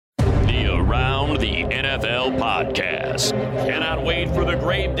the Around the NFL podcast. Cannot wait for the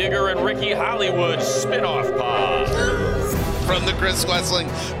Gravedigger and Ricky Hollywood spin-off pod. From the Chris Wessling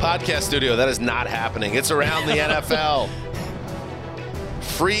podcast studio, that is not happening. It's Around the NFL.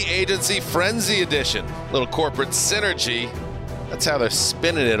 Free agency frenzy edition. Little corporate synergy. That's how they're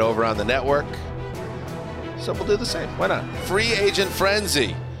spinning it over on the network. So we'll do the same. Why not? Free agent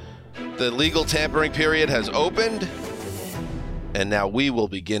frenzy. The legal tampering period has opened. And now we will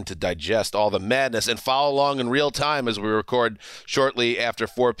begin to digest all the madness and follow along in real time as we record shortly after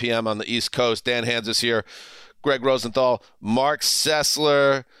 4 p.m. on the East Coast. Dan Hanzus here, Greg Rosenthal, Mark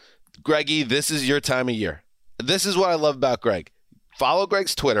Sessler. Greggy, this is your time of year. This is what I love about Greg. Follow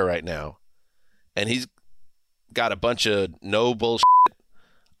Greg's Twitter right now, and he's got a bunch of no bullshit.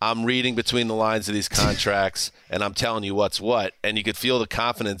 I'm reading between the lines of these contracts, and I'm telling you what's what. And you could feel the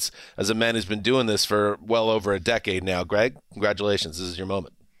confidence as a man who's been doing this for well over a decade now. Greg, congratulations. This is your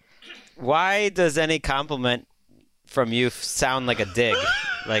moment. Why does any compliment from you sound like a dig,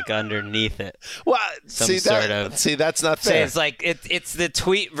 like underneath it? Well, See, that's not fair. It's like it's the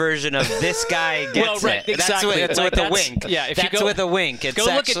tweet version of this guy gets right, it. exactly. That's with a wink. Yeah, if that's you go, with a wink. It's go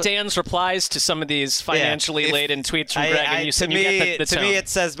look at Dan's replies to some of these financially laden tweets from Greg, and you get the to tone. me, it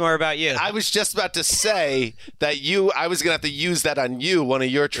says more about you. I was just about to say that I was going to have to use that on you, one of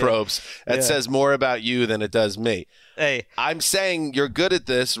your tropes. That says more about you than it does me. Hey, I'm saying you're good at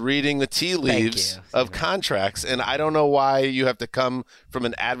this, reading the tea leaves of contracts, and I don't know why you have to come from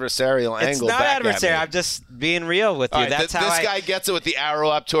an adversarial angle. it's not back adversarial. At me. I'm just being real with you. All right, That's how this guy gets it with the arrow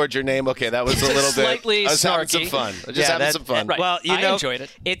up towards your name. Okay, that was a little bit. Slightly I was having some snarky. fun. Having some fun. Right. Well, I enjoyed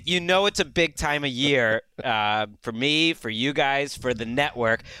it. It's a big time of year for me, for you guys, for the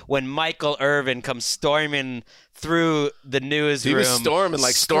network, when Michael Irvin comes storming through the newsroom. He was storming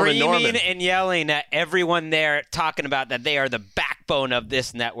like Stormin' Norman. Screaming and yelling at everyone there, talking about that they are the backbone of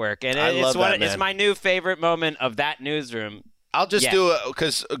this network. And it's my new favorite moment of that newsroom. I'll just do it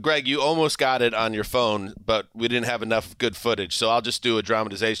because, Greg, you almost got it on your phone, but we didn't have enough good footage. So I'll just do a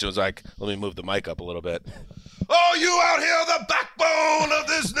dramatization. It was like, let me move the mic up a little bit. Oh, you out here, the backbone of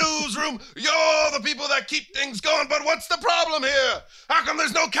this newsroom. You're the people that keep things going. But what's the problem here? How come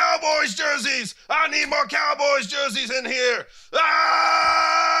there's no Cowboys jerseys? I need more Cowboys jerseys in here.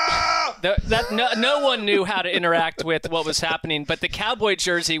 Ah! No one knew how to interact with what was happening, but the Cowboy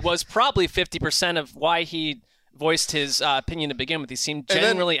jersey was probably 50% of why he voiced his opinion to begin with. He seemed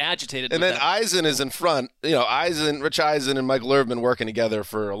genuinely agitated. And then Eisen is in front. You know, Rich Eisen and Michael Irvin been working together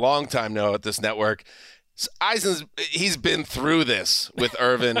for a long time now at this network. He's been through this with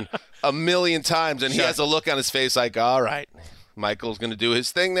Irvin a million times, and he has a look on his face like, all right, Michael's going to do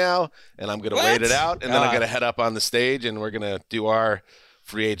his thing now, and I'm going to wait it out, and then I'm going to head up on the stage, and we're going to do our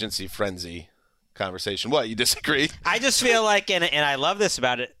free agency frenzy conversation. What, you disagree? I just feel like, and I love this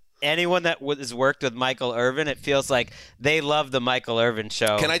about it, anyone that has worked with Michael Irvin, it feels like they love the Michael Irvin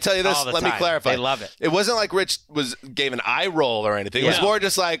show. Can I tell you this? Let me clarify. They love it. It wasn't like Rich gave an eye roll or anything. It was more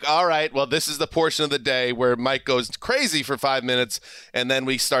just like, all right, well, this is the portion of the day where Mike goes crazy for 5 minutes, and then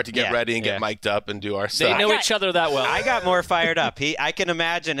we start to get ready and get mic'd up and do our stuff. They know each other that well. I got more fired up. I can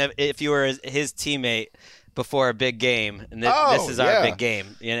imagine if you were his teammate before a big game, and this is our big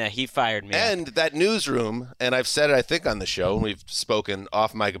game. He fired me. And that newsroom, and I've said it, I think, on the show, and we've spoken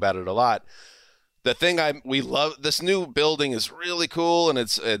off mic about it a lot. The thing we love, this new building is really cool, and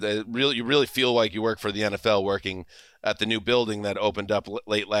you really feel like you work for the NFL working at the new building that opened up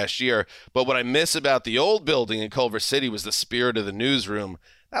late last year. But what I miss about the old building in Culver City was the spirit of the newsroom.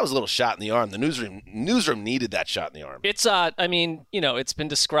 That was a little shot in the arm. The newsroom needed that shot in the arm. It's it's been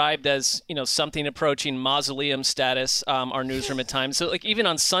described as, something approaching mausoleum status, our newsroom at times. So like even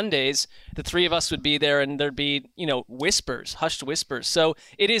on Sundays, the three of us would be there and there'd be, whispers, hushed whispers. So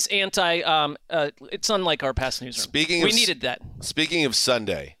it is it's unlike our past newsroom. We needed that. Speaking of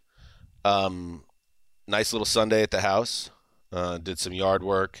Sunday, nice little Sunday at the house. Did some yard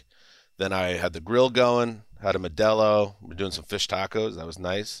work. Then I had the grill going. Had a Modelo. We're doing some fish tacos. That was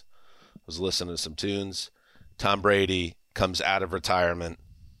nice. Was listening to some tunes. Tom Brady comes out of retirement,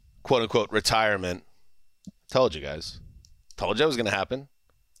 quote unquote retirement. Told you guys. Told you it was going to happen.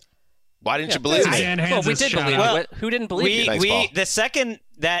 Why didn't you believe me? We did believe it. Who didn't believe you? The second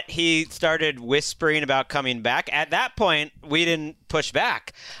that he started whispering about coming back, at that point we didn't push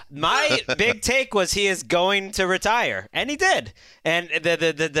back. My big take was he is going to retire, and he did. And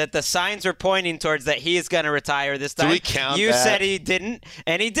the signs were pointing towards that he is going to retire this time. Do we count You that? said he didn't,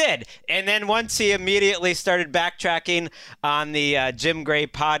 and he did. And then once he immediately started backtracking on the Jim Gray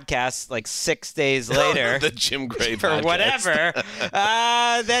podcast, like 6 days later, the Jim Gray or podcast. whatever,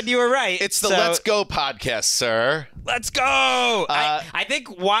 then you were right. It's the So- Let's Go podcast, sir. Let's go. I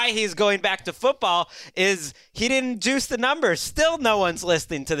think why he's going back to football is he didn't juice the numbers. Still no one's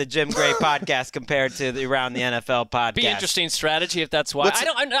listening to the Jim Gray podcast compared to the Around the NFL podcast. Be interesting strategy if that's why.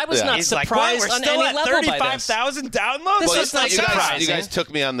 I was not He's like, what? surprised We're on still any at level by this. 35,000 downloads? This Well, is not you guys surprising.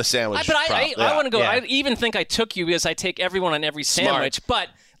 took me on the sandwich. But I want to go. Yeah. I even think I took you because I take everyone on every sandwich. But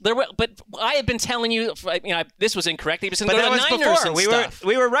I have been telling you, this was incorrect. He was going to But go that to was Niners before. and We stuff.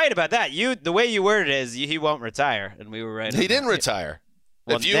 were right about that. The way you worded it is he won't retire, and we were right. He didn't retire.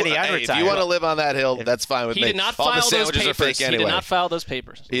 Well, if you then he if unretired. you want to live on that hill, that's fine with He me. did not All file the those sandwiches are papers. fake anyway. He did not file those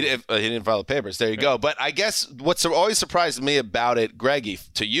papers. He didn't file the papers. There you go. But I guess what's always surprised me about it, Greggy,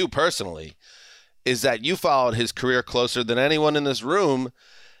 to you personally, is that you followed his career closer than anyone in this room,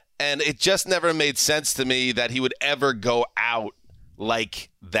 and it just never made sense to me that he would ever go out like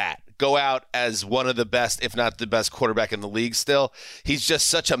that. Go out as one of the best, if not the best quarterback in the league still. He's just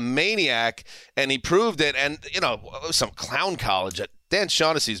such a maniac, and he proved it. And, some clown college. Dan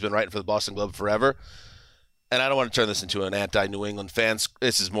Shaughnessy's been writing for the Boston Globe forever. And I don't want to turn this into an anti-New England fan.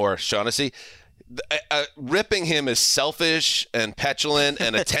 This is more Shaughnessy. Ripping him is selfish and petulant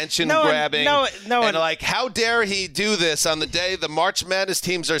and attention-grabbing. No one. And like, how dare he do this on the day the March Madness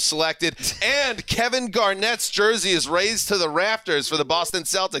teams are selected and Kevin Garnett's jersey is raised to the rafters for the Boston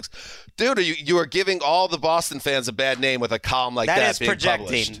Celtics. Dude, you are giving all the Boston fans a bad name with a column like that That is being projecting.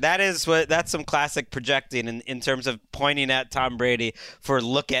 published. That's some classic projecting in terms of pointing at Tom Brady for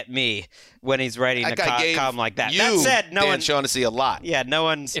 "look at me" when he's writing That a guy gave column like that. you, That said, no Dan one. Shaughnessy, a lot. Yeah, no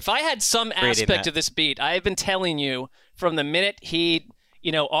one's. If I had some Reading aspect that. of this beat, I have been telling you from the minute he,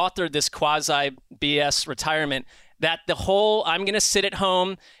 authored this quasi BS retirement that the whole I'm going to sit at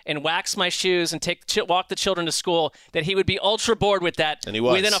home and wax my shoes and walk the children to school, that he would be ultra bored with that And he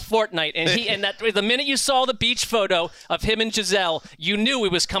was. within a fortnight. And that the minute you saw the beach photo of him and Giselle, you knew he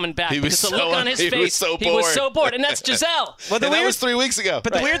was coming back. He was because the look on his he was face, so he was bored. so bored. And that's Giselle. Well, And that was 3 weeks ago.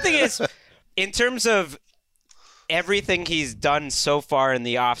 But the weird thing is, in terms of everything he's done so far in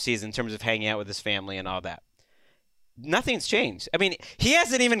the offseason, in terms of hanging out with his family and all that, nothing's changed. I mean, he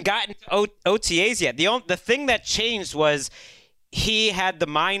hasn't even gotten to OTAs yet. The thing that changed was he had the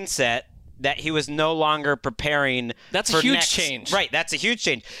mindset that he was no longer preparing. That's a for huge next- change. Right, that's a huge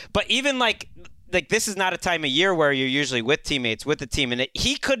change. But even like this is not a time of year where you're usually with teammates, with the team, and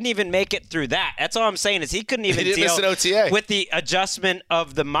he couldn't even make it through that. That's all I'm saying is he couldn't even didn't miss deal an OTA. with the adjustment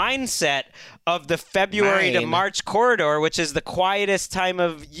of the mindset of the February to Mine. March corridor, which is the quietest time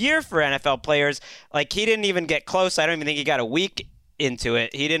of year for NFL players. Like, he didn't even get close. I don't even think he got a week into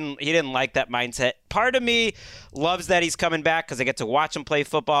it. He didn't like that mindset. Part of me loves that he's coming back because I get to watch him play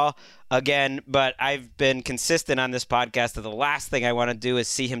football again, but I've been consistent on this podcast that the last thing I want to do is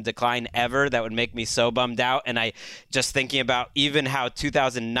see him decline ever. That would make me so bummed out. And I just thinking about even how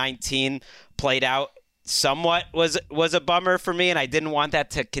 2019 played out somewhat was a bummer for me, and I didn't want that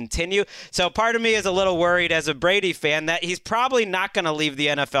to continue. So part of me is a little worried as a Brady fan that he's probably not going to leave the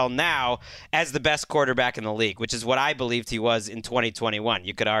NFL now as the best quarterback in the league, which is what I believed he was in 2021.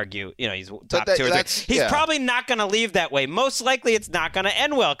 You could argue, he's top two or three. He's probably not going to leave that way. Most likely it's not going to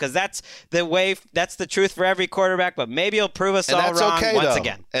end well because that's the truth for every quarterback, but maybe he'll prove us all wrong okay, once though.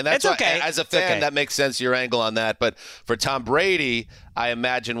 again. And that's it's okay. As a It's fan, okay. that makes sense, your angle on that. But for Tom Brady, I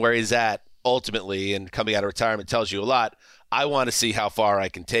imagine where he's at ultimately and coming out of retirement tells you a lot. I want to see how far I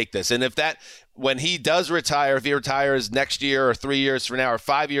can take this. And when he does retire, if he retires next year or 3 years from now or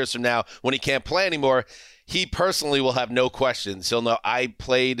 5 years from now, when he can't play anymore, he personally will have no questions. He'll know I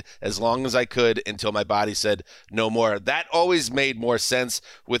played as long as I could until my body said no more. That always made more sense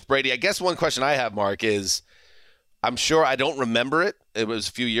with Brady. I guess one question I have, Mark, is I'm sure I don't remember it. It was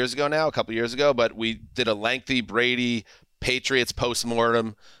a few years ago now, a couple years ago, but we did a lengthy Brady Patriots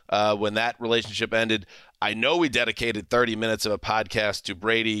postmortem when that relationship ended. I know we dedicated 30 minutes of a podcast to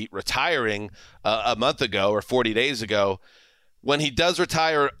Brady retiring a month ago or 40 days ago. When he does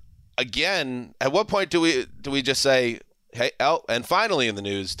retire again, at what point do we just say, hey, and finally in the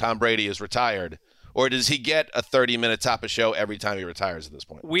news, Tom Brady is retired? Or does he get a 30-minute top of show every time he retires at this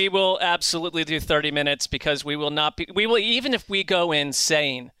point? We will absolutely do 30 minutes because we will even if we go in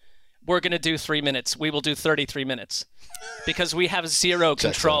saying we're going to do 3 minutes, we will do 33 minutes because we have zero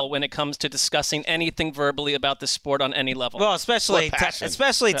control when it comes to discussing anything verbally about the sport on any level. Well, especially What passion.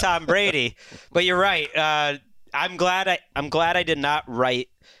 Tom Brady. But you're right. I'm glad I did not write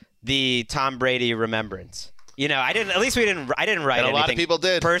the Tom Brady remembrance. I didn't. At least we didn't. I didn't write And a anything lot of people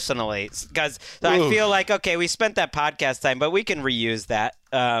did personally, because I feel like, okay, we spent that podcast time, but we can reuse that.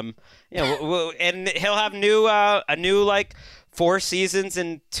 And he'll have a new 4 seasons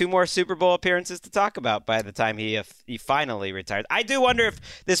and 2 more Super Bowl appearances to talk about by the time he finally retires. I do wonder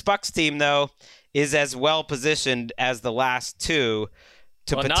if this Bucs team, though, is as well positioned as the last 2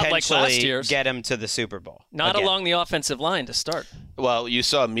 to potentially get him to the Super Bowl. Not along the offensive line to start. Well, you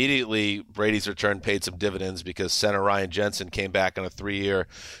saw immediately Brady's return paid some dividends because center Ryan Jensen came back on a 3-year,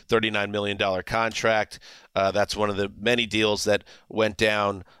 $39 million contract. That's one of the many deals that went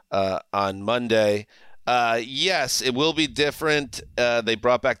down on Monday. Yes, it will be different. They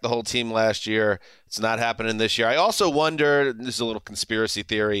brought back the whole team last year. It's not happening this year. I also wonder, this is a little conspiracy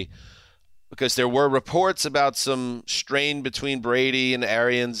theory, because there were reports about some strain between Brady and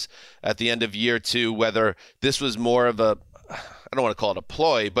Arians at the end of year 2, whether this was more of a, I don't want to call it a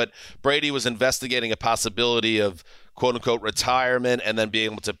ploy, but Brady was investigating a possibility of quote-unquote retirement and then being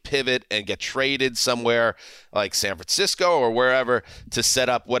able to pivot and get traded somewhere like San Francisco or wherever to set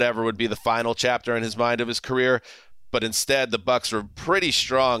up whatever would be the final chapter in his mind of his career. But instead, the Bucs were pretty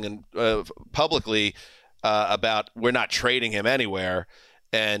strong and publicly about we're not trading him anywhere.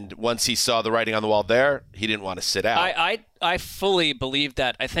 And once he saw the writing on the wall there, he didn't want to sit out. I fully believe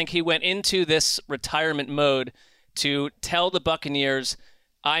that. I think he went into this retirement mode to tell the Buccaneers,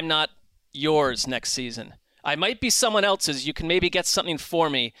 I'm not yours next season. I might be someone else's. You can maybe get something for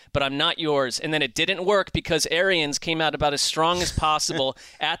me, but I'm not yours. And then it didn't work because Arians came out about as strong as possible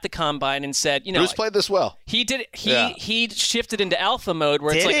at the combine and said, Bruce played this well. He did. He shifted into alpha mode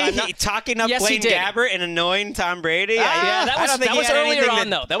where it's like, I'm not talking up Blaine Gabbert and annoying Tom Brady. That was earlier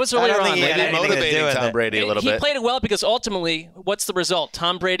on, though. That was earlier on. Maybe motivating Tom Brady a little bit. He played it well because ultimately, what's the result?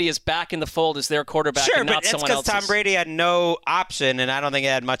 Tom Brady is back in the fold as their quarterback and not someone else's. Because Tom Brady had no option, and I don't think it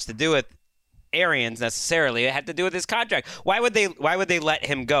had much to do with Arians necessarily. It had to do with his contract. Why would they let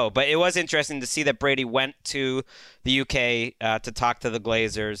him go? But it was interesting to see that Brady went to the UK to talk to the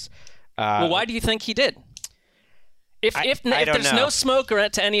Glazers. Well, why do you think he did? If there's no smoke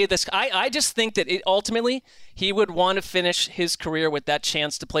to any of this, I just think that ultimately he would want to finish his career with that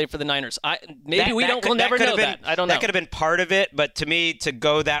chance to play for the Niners. We'll never know that. I don't know. That could have been part of it, but to me, to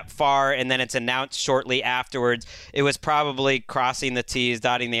go that far and then it's announced shortly afterwards, it was probably crossing the T's,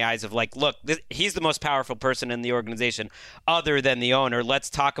 dotting the I's of look, he's the most powerful person in the organization other than the owner. Let's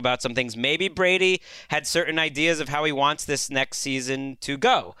talk about some things. Maybe Brady had certain ideas of how he wants this next season to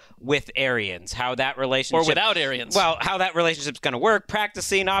go with Arians, how that relationship... Or without Arians. Well, how that relationship's going to work,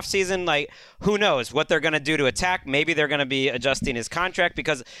 practicing offseason, who knows what they're going to do to attack. Maybe they're going to be adjusting his contract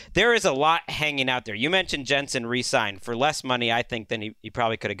because there is a lot hanging out there. You mentioned Jensen re-signed for less money, I think, than he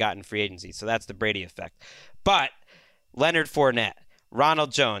probably could have gotten free agency. So that's the Brady effect. But Leonard Fournette,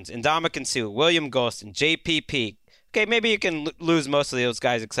 Ronald Jones, Ndamukong Suh, William Golston, JPP. Okay, maybe you can lose most of those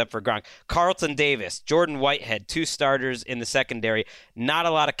guys except for Gronk. Carlton Davis, Jordan Whitehead, 2 starters in the secondary. Not a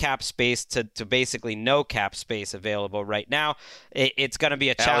lot of cap space to basically no cap space available right now. It's going to be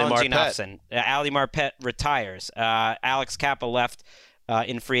a challenging offseason. Ali Marpet retires. Alex Kappa left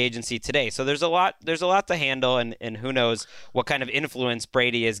in free agency today. So there's a lot to handle, and who knows what kind of influence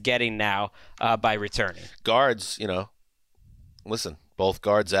Brady is getting now by returning. Guards, listen, both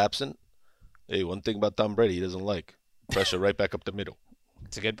guards absent. Hey, one thing about Tom Brady he doesn't like. Pressure right back up the middle.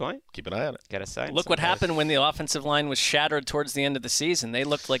 It's a good point. Keep an eye on it. Got to sign. Look what happened when the offensive line was shattered towards the end of the season. They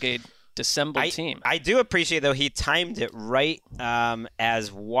looked like a dissembled team. I do appreciate, though, he timed it right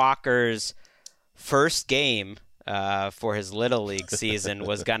as Walker's first game for his Little League season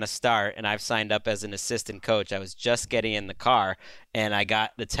was going to start, and I've signed up as an assistant coach. I was just getting in the car, and I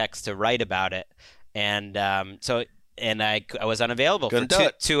got the text to write about it. And And I was unavailable for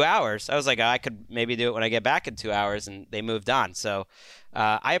 2 hours. I was like, I could maybe do it when I get back in 2 hours, and they moved on. So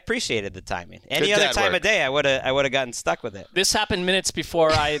I appreciated the timing. Any other time of day, I would have gotten stuck with it. This happened minutes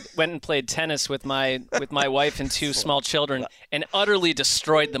before I went and played tennis with my wife and 2 small children, and utterly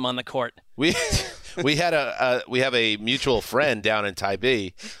destroyed them on the court. We have a mutual friend down in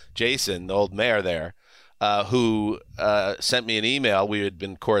Tybee, Jason, the old mayor there. Who sent me an email. We had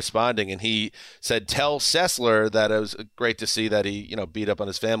been corresponding, and he said, tell Sessler that it was great to see that he, beat up on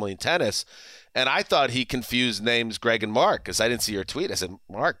his family in tennis. And I thought he confused names Greg and Mark because I didn't see your tweet. I said,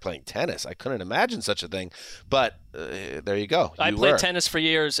 Mark playing tennis. I couldn't imagine such a thing. But there you go. I played tennis for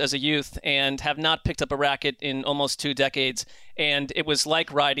years as a youth and have not picked up a racket in almost 2 decades. And it was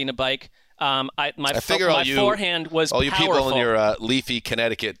like riding a bike. My forehand was all you powerful. People in your leafy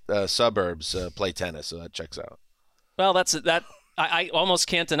Connecticut suburbs play tennis, so that checks out. Well, that's that. I almost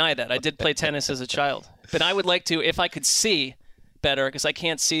can't deny that. I did play tennis as a child. But I would like to, if I could see better, because I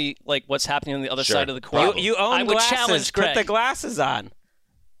can't see like what's happening on the other side of the court. You own I would glasses. challenge Craig. Put the glasses on.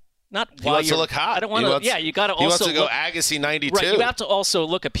 Not He while wants to you're- look hot. I don't want to. Yeah, you got to also. He wants to go look, Agassi 92. right. You have to also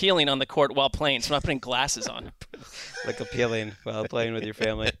look appealing on the court while playing. So I'm not putting glasses on. Look appealing while playing with your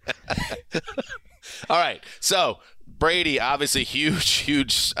family. All right. So Brady, obviously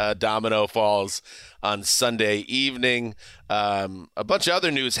huge domino falls on Sunday evening. A bunch of other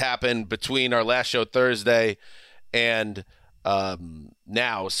news happened between our last show Thursday and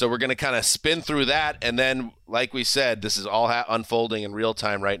now. So we're going to kind of spin through that. And then, like we said, this is all unfolding in real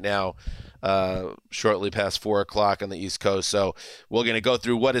time right now, shortly past 4 o'clock on the East Coast. So we're going to go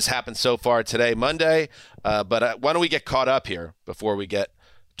through what has happened so far today, Monday. But why don't we get caught up here before we get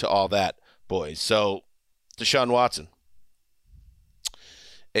to all that, boys? So Deshaun Watson.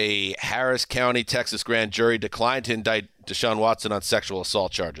 A Harris County, Texas grand jury declined to indict Deshaun Watson on sexual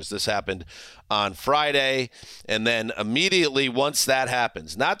assault charges. This happened on Friday, and then immediately once that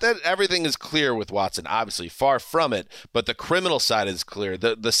happens, not that everything is clear with Watson, obviously, far from it, but the criminal side is clear.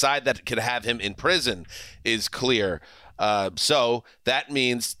 The side that could have him in prison is clear. So that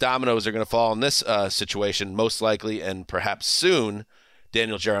means dominoes are going to fall in this situation, most likely, and perhaps soon.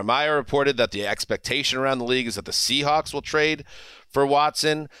 Daniel Jeremiah reported that the expectation around the league is that the Seahawks will trade for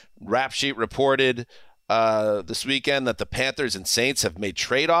Watson. Rap Sheet reported this weekend that the Panthers and Saints have made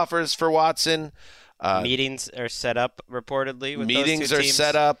trade offers for Watson. Meetings are set up, reportleg, with Meetings those two are teams.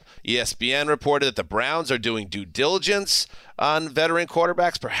 set up. ESPN reported that the Browns are doing due diligence on veteran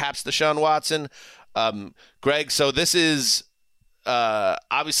quarterbacks, perhaps Deshaun Watson. Greg, so this is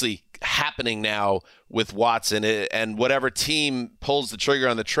obviously happening now with Watson, and whatever team pulls the trigger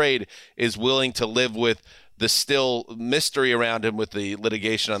on the trade is willing to live with the still mystery around him with the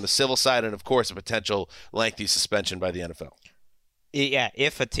litigation on the civil side and, of course, a potential lengthy suspension by the NFL. Yeah,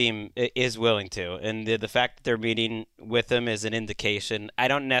 if a team is willing to. And the fact that they're meeting with him is an indication. I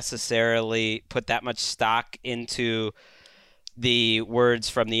don't necessarily put that much stock into the words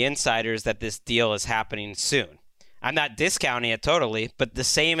from the insiders that this deal is happening soon. I'm not discounting it totally, but the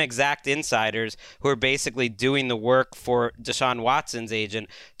same exact insiders who are basically doing the work for Deshaun Watson's agent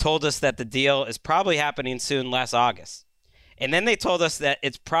told us that the deal is probably happening soon, last August. And then they told us that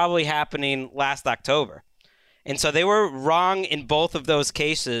it's probably happening last October. And so they were wrong in both of those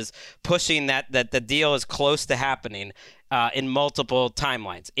cases, pushing that the deal is close to happening in multiple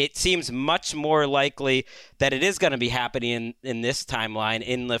timelines. It seems much more likely that it is going to be happening in this timeline,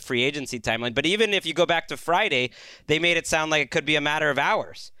 in the free agency timeline. But even if you go back to Friday, they made it sound like it could be a matter of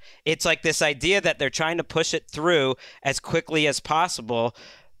hours. It's like this idea that they're trying to push it through as quickly as possible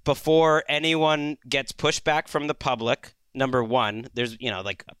before anyone gets pushback from the public. Number one, there's,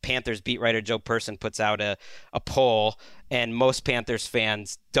 like Panthers beat writer Joe Person puts out a poll, and most Panthers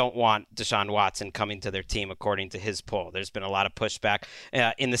fans don't want Deshaun Watson coming to their team, according to his poll. There's been a lot of pushback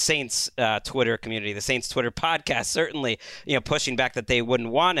in the Saints Twitter community, the Saints Twitter podcast, certainly, pushing back that they wouldn't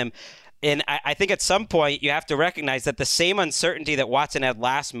want him. And I think at some point you have to recognize that the same uncertainty that Watson had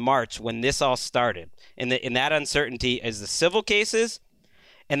last March when this all started, in that uncertainty is the civil cases,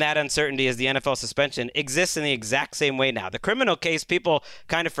 and that uncertainty is the NFL suspension, exists in the exact same way now. The criminal case, people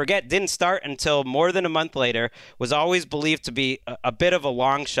kind of forget, didn't start until more than a month later, was always believed to be a bit of a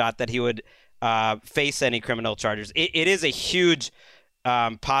long shot that he would face any criminal charges. It is a huge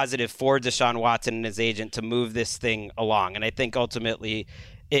positive for Deshaun Watson and his agent to move this thing along, and I think ultimately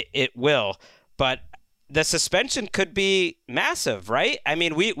it will. But the suspension could be massive, right? I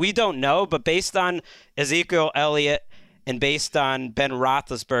mean, we don't know, but based on Ezekiel Elliott and based on Ben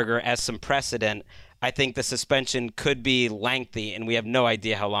Roethlisberger as some precedent, I think the suspension could be lengthy, and we have no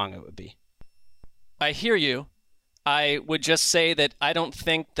idea how long it would be. I hear you. I would just say that I don't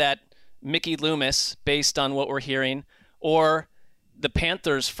think that Mickey Loomis, based on what we're hearing, or the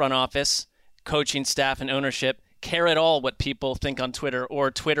Panthers front office, coaching staff, and ownership care at all what people think on Twitter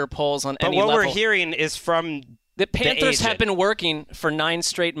or Twitter polls on any level. But what we're hearing is from the Panthers have been working for 9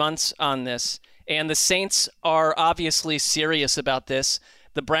 straight months on this. And the Saints are obviously serious about this.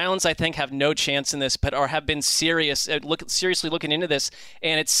 The Browns, I think, have no chance in this, but have been seriously looking into this.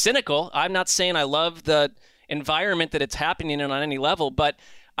 And it's cynical. I'm not saying I love the environment that it's happening in on any level, but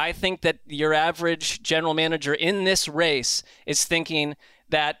I think that your average general manager in this race is thinking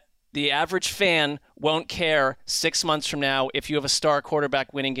that the average fan won't care 6 months from now if you have a star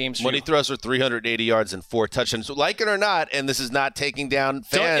quarterback winning games for When you. he throws for 380 yards and 4 touchdowns, like it or not, and this is not taking down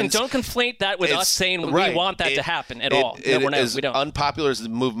fans. Don't conflate that with us saying right. we want that to happen at all. No, As we don't. unpopular as the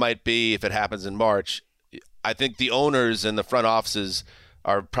move might be if it happens in March, I think the owners and the front offices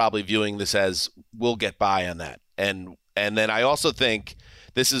are probably viewing this as we'll get by on that. And And then I also think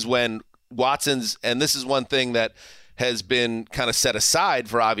this is when Watson's, and this is one thing that has been kind of set aside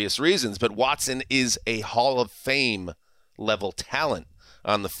for obvious reasons, but Watson is a Hall of Fame level talent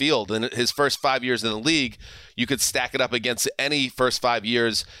on the field. And his first 5 years in the league, you could stack it up against any first 5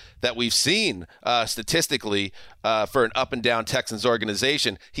 years that we've seen statistically for an up and down Texans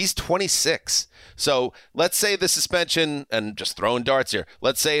organization. He's 26. So let's say the suspension, and just throwing darts here,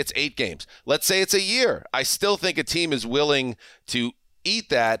 let's say it's 8 games. Let's say it's a year. I still think a team is willing to eat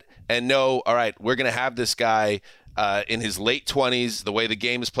that and know, all right, we're going to have this guy in his late 20s, the way the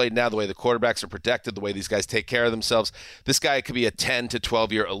game is played now, the way the quarterbacks are protected, the way these guys take care of themselves. This guy could be a 10 to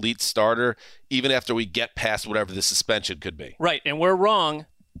 12-year elite starter even after we get past whatever the suspension could be. Right, and we're wrong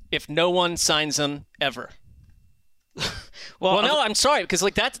if no one signs him ever. Well, no, I'm sorry, because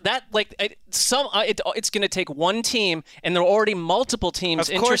it's going to take one team, and there are already multiple teams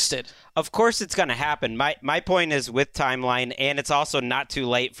interested. Of course it's going to happen. My point is with timeline, and it's also not too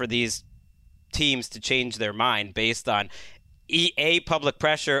late for these teams to change their mind based on A, public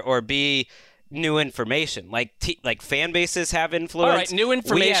pressure, or B, new information. Like fan bases have influence. All right, new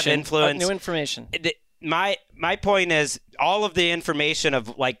information. We have influence. New information. My point is all of the information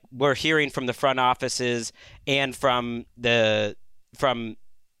of we're hearing from the front offices and from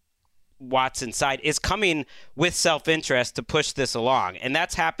Watson's side is coming with self-interest to push this along. And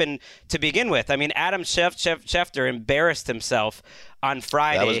that's happened to begin with. I mean, Adam Schefter embarrassed himself on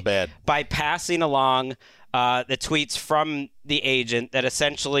Friday. That was bad. By passing along the tweets from the agent that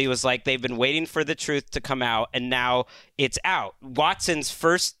essentially was like, they've been waiting for the truth to come out, and now it's out. Watson's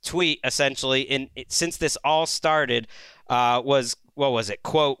first tweet, essentially, since this all started, was, what was it?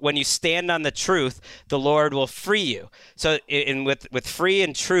 Quote, "When you stand on the truth, the Lord will free you." So, with free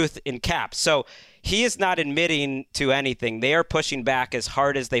and truth in caps. So he is not admitting to anything. They are pushing back as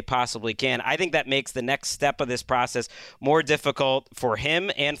hard as they possibly can. I think that makes the next step of this process more difficult for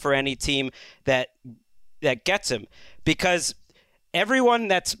him and for any team that gets him, because everyone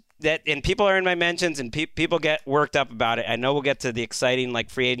and people are in my mentions and people get worked up about it. I know we'll get to the exciting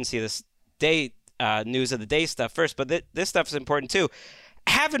free agency of this day, news of the day stuff first, but this stuff is important too.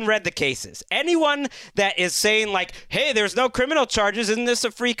 Haven't read the cases. Anyone that is saying hey, there's no criminal charges, isn't this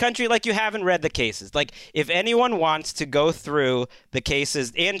a free country? You haven't read the cases. If anyone wants to go through the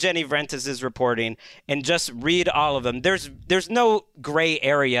cases, and Jenny Vrentas is reporting, and just read all of them, there's no gray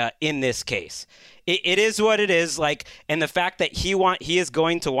area in this case. It is what it is. And the fact that he is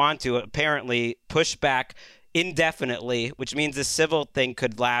going to want to apparently push back indefinitely, which means the civil thing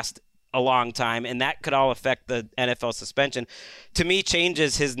could last a long time, and that could all affect the NFL suspension, to me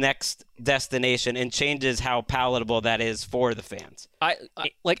changes his next destination and changes how palatable that is for the fans. I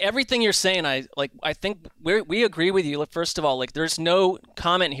everything you're saying. I think we agree with you. First of all, there's no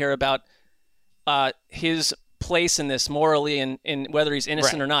comment here about his place in this morally and whether he's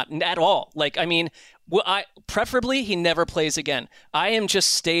innocent or not at all. Preferably he never plays again. I am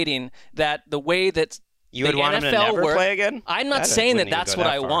just stating that the way that you would want NFL him to never play again? I'm not saying that's what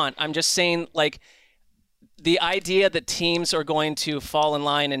I want. I'm just saying, the idea that teams are going to fall in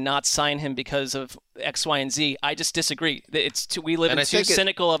line and not sign him because of X, Y, and Z, I just disagree. We live in too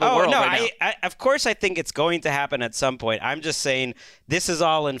cynical of a world right now. Of course I think it's going to happen at some point. I'm just saying this is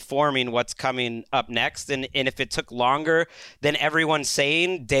all informing what's coming up next. And if it took longer than everyone's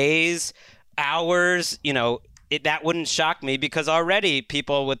saying, days, hours, that wouldn't shock me, because already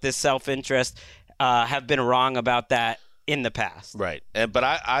people with this self-interest have been wrong about that in the past. Right. But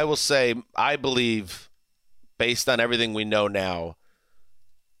I will say, I believe, based on everything we know now,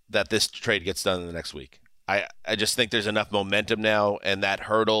 that this trade gets done in the next week. I just think there's enough momentum now, and that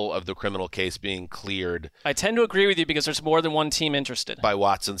hurdle of the criminal case being cleared. I tend to agree with you, because there's more than one team interested. By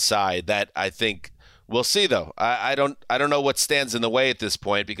Watson's side, that I think we'll see, though. I don't know what stands in the way at this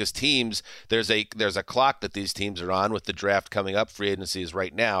point, because teams, there's a clock that these teams are on with the draft coming up. Free agency is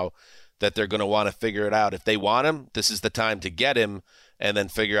right now, that they're going to want to figure it out. If they want him, this is the time to get him, and then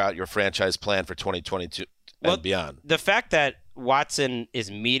figure out your franchise plan for 2022 and beyond. The fact that Watson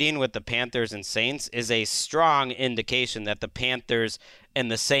is meeting with the Panthers and Saints is a strong indication that the Panthers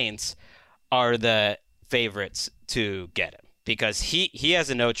and the Saints are the favorites to get him, because he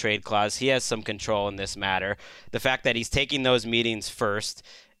has a no-trade clause. He has some control in this matter. The fact that he's taking those meetings first,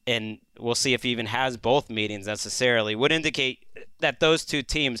 and we'll see if he even has both meetings necessarily, would indicate that those two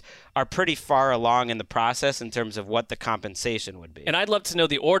teams are pretty far along in the process in terms of what the compensation would be. And I'd love to know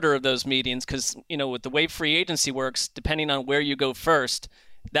the order of those meetings, because, with the way free agency works, depending on where you go first,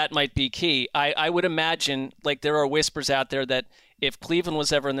 that might be key. I would imagine, there are whispers out there that if Cleveland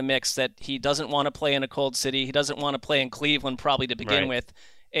was ever in the mix, that he doesn't want to play in a cold city. He doesn't want to play in Cleveland probably to begin with.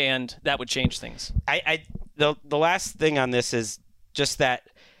 and that would change things. The last thing on this is just that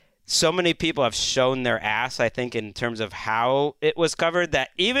so many people have shown their ass, I think, in terms of how it was covered, that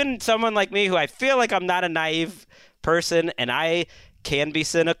even someone like me, who I feel like I'm not a naive person and I can be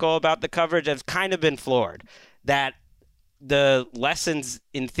cynical about the coverage, have kind of been floored. That the lessons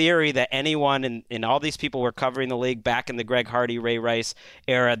in theory that anyone and all these people were covering the league back in the Greg Hardy, Ray Rice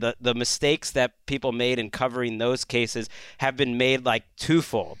era, the mistakes that people made in covering those cases have been made like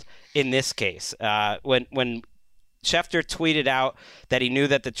twofold in this case. When Schefter tweeted out that he knew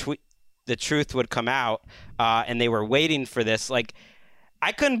that the truth would come out and they were waiting for this, like,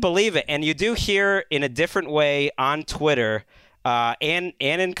 I couldn't believe it. And you do hear in a different way on Twitter and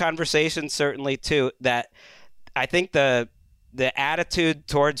in conversation certainly too, that I think the attitude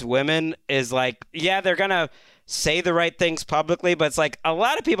towards women is like, yeah, they're going to say the right things publicly, but it's like a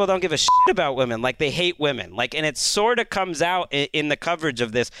lot of people don't give a shit about women. Like, they hate women. Like, and it sort of comes out in the coverage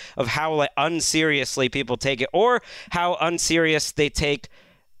of this, of how like unseriously people take it, or how unserious they take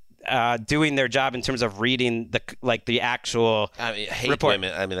doing their job in terms of reading the actual hate report.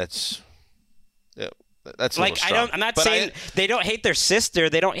 Women. I mean, that's a like, little strong. I'm not saying they don't hate their sister,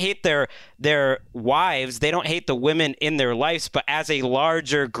 they don't hate their wives, they don't hate the women in their lives, but as a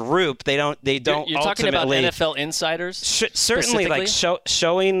larger group, they don't. You're talking about NFL insiders, certainly, like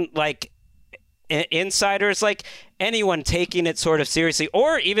showing like insiders, like anyone taking it sort of seriously,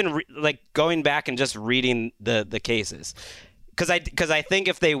 or even like going back and just reading the cases. Because I think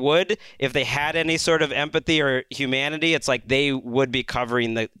if they had any sort of empathy or humanity, it's like they would be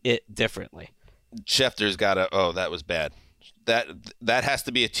covering it differently. Schefter's got to. Oh, that was bad. That has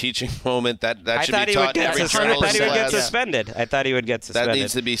to be a teaching moment. That should be taught in every journalism class. I thought he would get suspended. I thought he would get suspended. That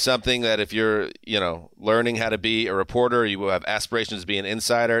needs to be something that if you're learning how to be a reporter, you have aspirations to be an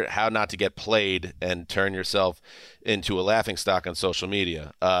insider, how not to get played and turn yourself into a laughingstock on social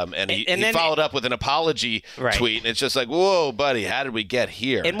media. And he followed up with an apology tweet, and it's just like, whoa, buddy, how did we get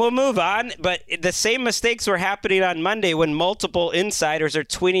here? And we'll move on, but the same mistakes were happening on Monday when multiple insiders are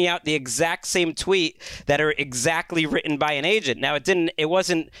tweeting out the exact same tweet that are exactly written by an agent. Now, it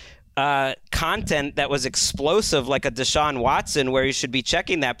wasn't content that was explosive like a Deshaun Watson where you should be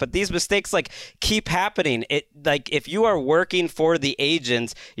checking that, but these mistakes like keep happening. If you are working for the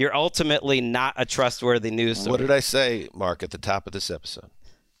agents, you're ultimately not a trustworthy news source. What did I say, Mark, at the top of this episode?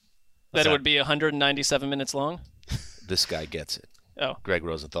 That it would be 197 minutes long? This guy gets it. Oh. Greg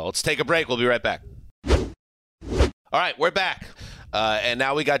Rosenthal. Let's take a break. We'll be right back. All right, we're back. And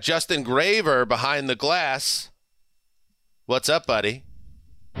now we got Justin Graver behind the glass. What's up, buddy?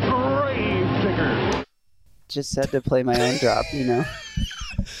 Just had to play my own drop,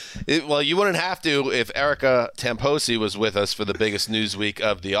 Well, you wouldn't have to if Erica Tamposi was with us for the biggest news week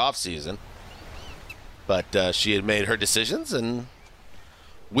of the offseason. But she had made her decisions, and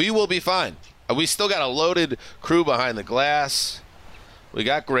we will be fine. We still got a loaded crew behind the glass. We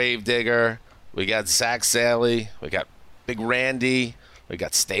got Gravedigger. We got Zach Sally. We got Big Randy. We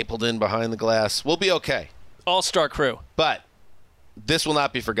got Stapleton behind the glass. We'll be okay. All-star crew. But this will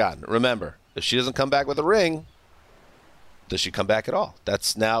not be forgotten. Remember, if she doesn't come back with a ring, does she come back at all?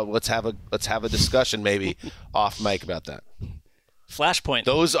 That's now. Let's have a discussion maybe off mic about that. Flashpoint.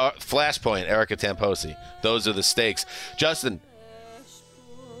 Those are Flashpoint. Erica Tamposi. Those are the stakes. Justin.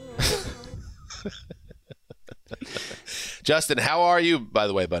 Justin, how are you? By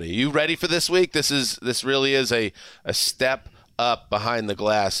the way, buddy, are you ready for this week? This really is a step up behind the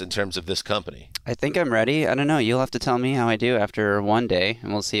glass in terms of this company. I think I'm ready. I don't know. You'll have to tell me how I do after one day,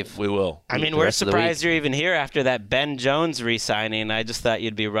 and we'll see if we will. I mean, we're surprised you're even here after that Ben Jones re-signing. I just thought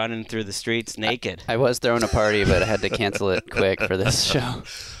you'd be running through the streets naked. I was throwing a party, but I had to cancel it quick for this show.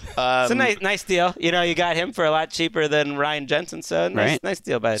 It's a nice deal. You got him for a lot cheaper than Ryan Jensen, so nice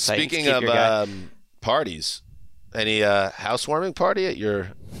deal by the Titans. Speaking of parties, any housewarming party at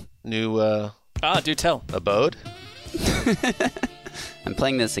your new do tell. abode? I'm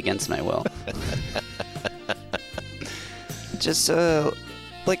playing this against my will. Just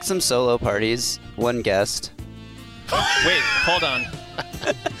like some solo parties, one guest. Wait, hold on.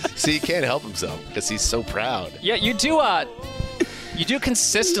 See, he can't help himself because he's so proud. Yeah, you do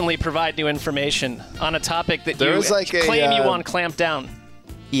consistently provide new information on a topic that There you was like claim you want clamped down.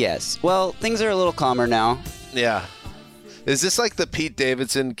 Yes. Well, things are a little calmer now. Yeah. Is this like the Pete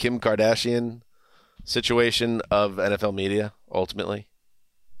Davidson, Kim Kardashian situation of NFL media, ultimately?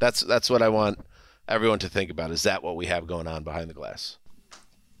 That's what I want everyone to think about. Is that what we have going on behind the glass?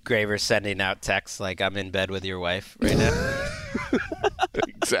 Graver sending out texts like, I'm in bed with your wife right now.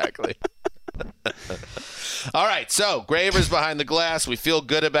 Exactly. All right, so Graver's behind the glass. We feel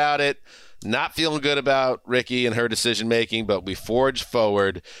good about it. Not feeling good about Ricky and her decision making, but we forge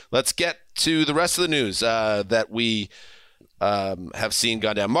forward. Let's get to the rest of the news that we have seen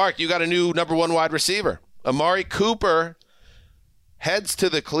gone down. Mark, you got a new number 1 wide receiver. Amari Cooper heads to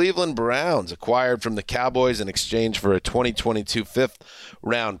the Cleveland Browns, acquired from the Cowboys in exchange for a 2022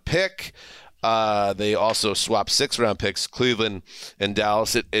 5th-round pick. They also swapped 6th-round picks, Cleveland and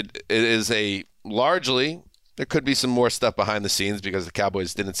Dallas. It is a largely, there could be some more stuff behind the scenes because the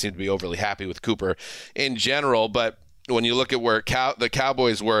Cowboys didn't seem to be overly happy with Cooper in general. But when you look at where the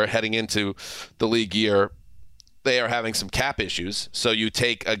Cowboys were heading into the league year, they are having some cap issues. So you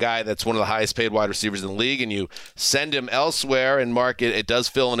take a guy that's one of the highest paid wide receivers in the league and you send him elsewhere and market. It does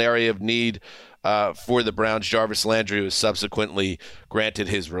fill an area of need for the Browns. Jarvis Landry was subsequently granted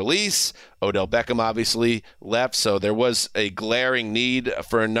his release. Odell Beckham obviously left. So there was a glaring need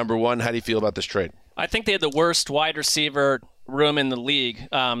for a number 1. How do you feel about this trade? I think they had the worst wide receiver room in the league,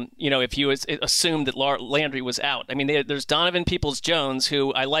 if you assumed that Landry was out. I mean, there's Donovan Peoples-Jones,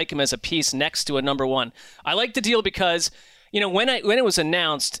 who I like him as a piece next to a number 1. I like the deal because, when it was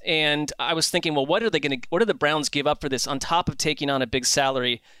announced and I was thinking, well, what do the Browns give up for this on top of taking on a big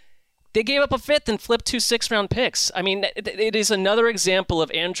salary? They gave up a 5th and flipped 2 6th-round picks. I mean, it is another example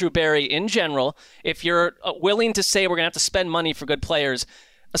of Andrew Berry in general. If you're willing to say we're going to have to spend money for good players,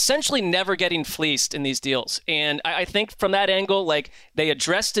 essentially never getting fleeced in these deals. And I think from that angle, they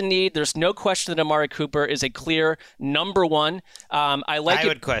addressed a need. There's no question that Amari Cooper is a clear number 1. I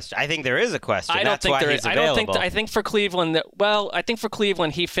would question. I think there is a question. I don't think there is. I think for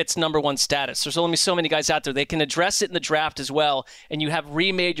Cleveland, he fits number 1 status. There's only so many guys out there. They can address it in the draft as well, and you have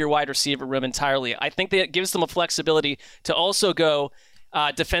remade your wide receiver room entirely. I think that gives them a flexibility to also go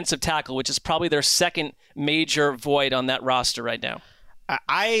defensive tackle, which is probably their second major void on that roster right now.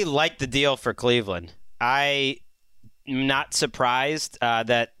 I like the deal for Cleveland. I'm not surprised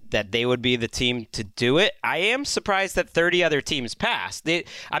that they would be the team to do it. I am surprised that 30 other teams passed.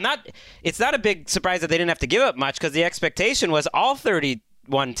 It's not a big surprise that they didn't have to give up much because the expectation was all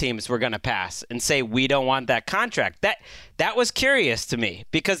 31 teams were going to pass and say we don't want that contract. That was curious to me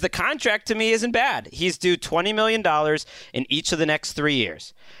because the contract to me isn't bad. He's due $20 million in each of the next 3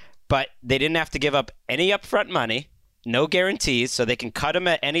 years, but they didn't have to give up any upfront money. No guarantees, so they can cut him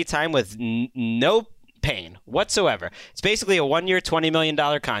at any time with no pain whatsoever. It's basically a 1-year, $20 million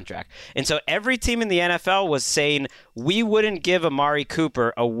contract. And so every team in the NFL was saying we wouldn't give Amari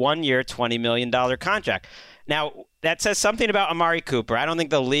Cooper a 1-year, $20 million contract. Now, that says something about Amari Cooper. I don't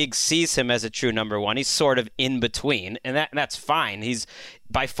think the league sees him as a true number 1. He's sort of in between, and that's fine. He's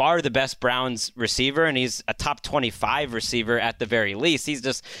by far the best Browns receiver, and he's a top 25 receiver at the very least. He's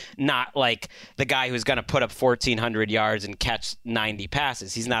just not like the guy who's going to put up 1,400 yards and catch 90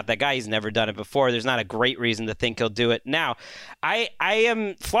 passes. He's not that guy. He's never done it before. There's not a great reason to think he'll do it now. I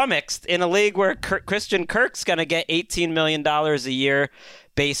am flummoxed in a league where Christian Kirk's going to get $18 million a year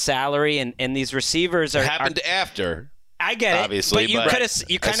base salary, and these receivers are happened after. I get it, obviously, but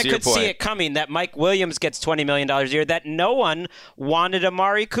you kind of could see it coming that Mike Williams gets $20 million a year, that no one wanted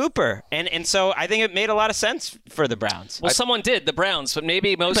Amari Cooper. And so I think it made a lot of sense for the Browns. Well, someone did, the Browns, but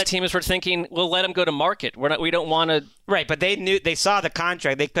maybe most teams were thinking, we'll let him go to market. We don't want to. Right, but they saw the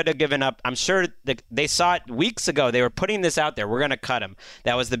contract. They could have given up. I'm sure they saw it weeks ago. They were putting this out there. We're going to cut him.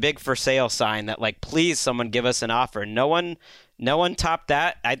 That was the big for sale sign that, please, someone give us an offer. No one topped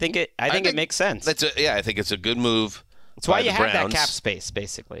that. I think it makes sense. I think it's a good move. That's why you have that cap space,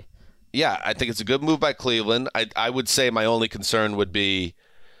 basically. Yeah, I think it's a good move by Cleveland. I would say my only concern would be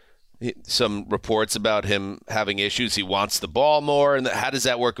some reports about him having issues. He wants the ball more. And how does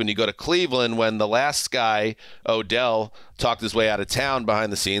that work when you go to Cleveland when the last guy, Odell, talked his way out of town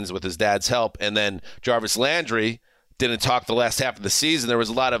behind the scenes with his dad's help, and then Jarvis Landry didn't talk the last half of the season? There was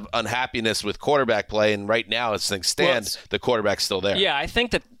a lot of unhappiness with quarterback play, and right now, as things stand, the quarterback's still there. Yeah, I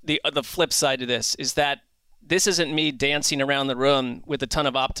think that the flip side to this is that this isn't me dancing around the room with a ton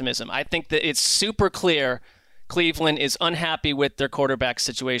of optimism. I think that it's super clear Cleveland is unhappy with their quarterback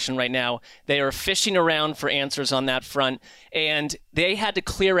situation right now. They are fishing around for answers on that front, and they had to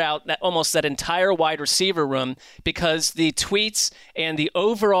clear out almost that entire wide receiver room because the tweets and the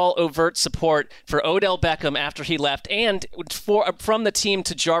overall overt support for Odell Beckham after he left and from the team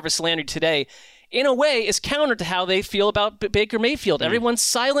to Jarvis Landry today, in a way, is counter to how they feel about Baker Mayfield. Everyone's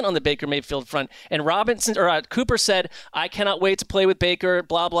silent on the Baker Mayfield front. And Cooper said, I cannot wait to play with Baker,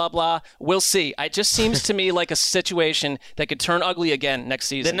 blah, blah, blah. We'll see. It just seems to me like a situation that could turn ugly again next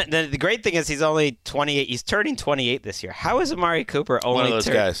season. The great thing is he's only 28. He's turning 28 this year. How is Amari Cooper only one of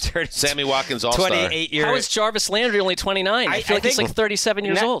those guys? Sammy Watkins All-Star. 28 years. How is Jarvis Landry only 29? I feel like he's 37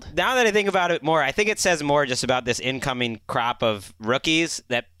 years old. Now that I think about it more, I think it says more just about this incoming crop of rookies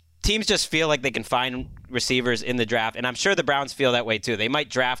that teams just feel like they can find receivers in the draft, and I'm sure the Browns feel that way too. They might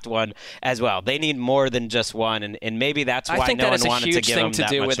draft one as well. They need more than just one, and maybe that's why no one wanted to give him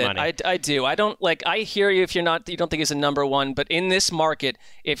that much money. I do. I don't like. I hear you if you don't think he's a number one, but in this market,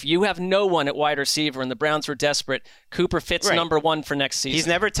 if you have no one at wide receiver and the Browns were desperate, Cooper fits number one for next season. He's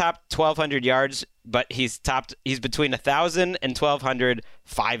never topped 1,200 yards, but he's between 1,000 and 1,200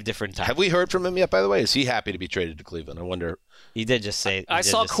 5 different times. Have we heard from him yet, by the way? Is he happy to be traded to Cleveland? I wonder. He did just say. I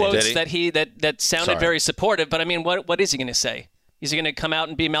saw quotes that sounded very supportive, but I mean, what is he going to say? Is he going to come out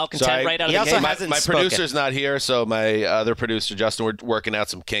and be malcontent right out of the gate? My producer's not here, so my other producer, Justin, we're working out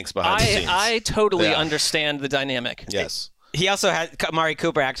some kinks behind the scenes. I totally understand the dynamic. Yes. He also has Amari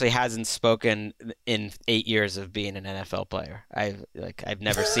Cooper actually hasn't spoken in 8 years of being an NFL player. I've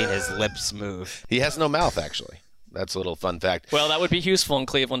never seen his lips move. He has no mouth, actually. That's a little fun fact. Well, that would be useful in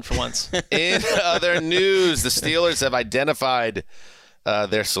Cleveland for once. In other news, the Steelers have identified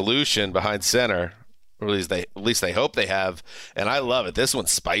their solution behind center. Or at least they hope they have. And I love it. This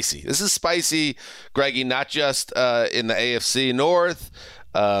one's spicy. This is spicy, Greggy, not just in the AFC North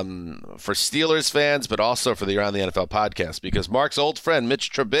for Steelers fans, but also for the Around the NFL podcast, because Mark's old friend,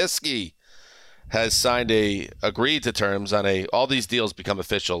 Mitch Trubisky, has agreed to terms on all these deals become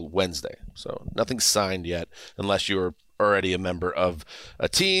official Wednesday. So nothing's signed yet unless you're already a member of a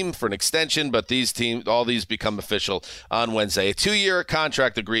team for an extension, but all these become official on Wednesday. A 2-year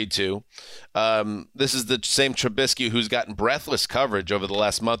contract agreed to. This is the same Trubisky who's gotten breathless coverage over the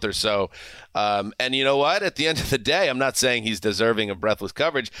last month or so. And you know what? At the end of the day, I'm not saying he's deserving of breathless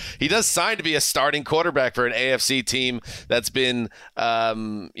coverage. He does sign to be a starting quarterback for an AFC team that's been,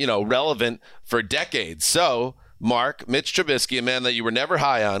 relevant for decades. So, Mark, Mitch Trubisky, a man that you were never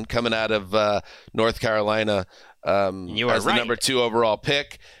high on coming out of North Carolina, as the number 2 overall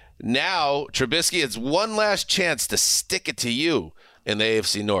pick. Now, Trubisky has one last chance to stick it to you in the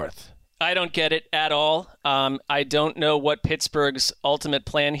AFC North. I don't get it at all. I don't know what Pittsburgh's ultimate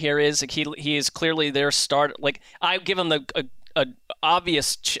plan here is. Like he is clearly their start. Like I give him the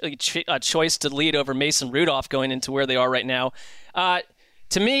obvious choice to lead over Mason Rudolph going into where they are right now.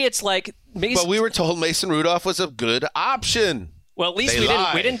 To me, it's like Mason. But we were told Mason Rudolph was a good option. Well, at least we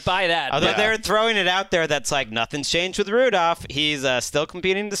didn't buy that. Although they're throwing it out there that's like nothing's changed with Rudolph. He's still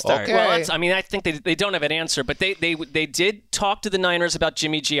competing to start. Okay. Well, I think they don't have an answer, but they did talk to the Niners about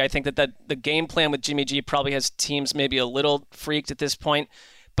Jimmy G. I think that the game plan with Jimmy G probably has teams maybe a little freaked at this point.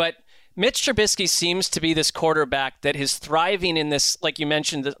 But Mitch Trubisky seems to be this quarterback that is thriving in this, like you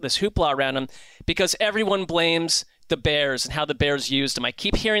mentioned, this hoopla around him, because everyone blames the Bears and how the Bears used him. I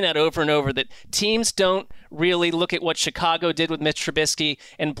keep hearing that over and over, that teams don't really look at what Chicago did with Mitch Trubisky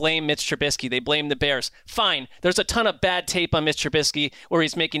and blame Mitch Trubisky. They blame the Bears. Fine. There's a ton of bad tape on Mitch Trubisky where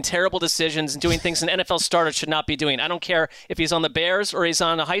he's making terrible decisions and doing things an NFL starter should not be doing. I don't care if he's on the Bears or he's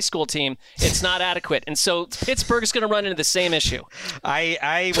on a high school team. It's not adequate. And so Pittsburgh's going to run into the same issue.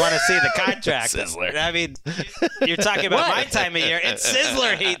 I want to see the contract. Sizzler. I mean, you're talking about my time of year. It's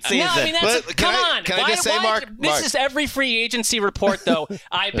Sizzler heat season. No, I mean, come on. Can I just say, Mark? This is every free agency report, though.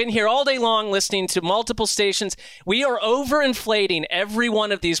 I've been here all day long listening to multiple stations. We are overinflating every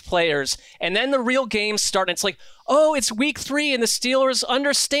one of these players, and then the real games start, and it's like, oh, it's week 3, and the Steelers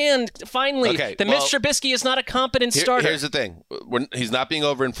understand, finally, Mitch Trubisky is not a competent starter. Here's the thing. He's not being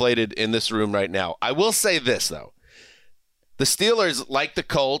overinflated in this room right now. I will say this, though. The Steelers, like the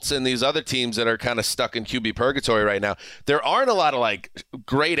Colts and these other teams that are kind of stuck in QB purgatory right now, there aren't a lot of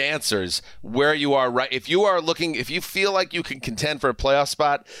great answers where you are right. If you feel like you can contend for a playoff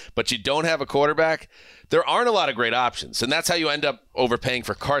spot, but you don't have a quarterback, there aren't a lot of great options. And that's how you end up overpaying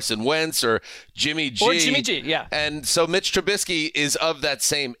for Carson Wentz or Jimmy G. Or Jimmy G, yeah. And so Mitch Trubisky is of that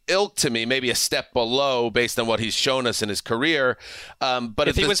same ilk to me, maybe a step below based on what he's shown us in his career. But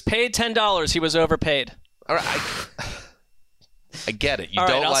if he was paid $10, he was overpaid. All right. I get it. You All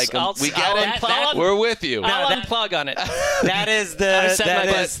don't right, like him. We get it. We're with you. I'll unplug on it. That is the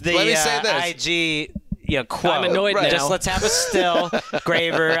let me say this. IG quote. I'm annoyed now. Just let's have a still,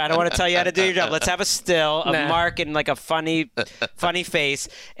 Graver. I don't want to tell you how to do your job. Let's have a still of Mark and like a funny face.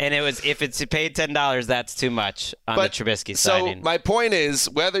 And it was, if it's paid $10, that's too much on the Trubisky signing. So my point is,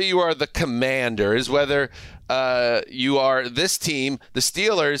 whether you are the Commanders, whether you are this team, the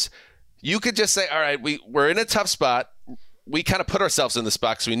Steelers, you could just say, all right, we're in a tough spot. We kind of put ourselves in the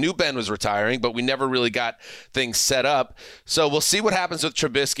spot because we knew Ben was retiring, but we never really got things set up. So we'll see what happens with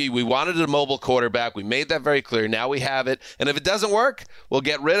Trubisky. We wanted a mobile quarterback. We made that very clear. Now we have it. And if it doesn't work, we'll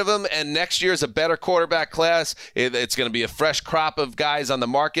get rid of him. And next year is a better quarterback class. It's going to be a fresh crop of guys on the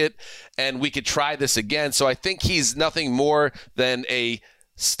market, and we could try this again. So I think he's nothing more than a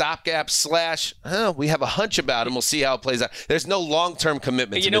stopgap / we have a hunch about him. We'll see how it plays out. There's no long-term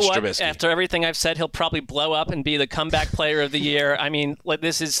commitment to Mitch Trubisky. After everything I've said, he'll probably blow up and be the comeback player of the year. I mean,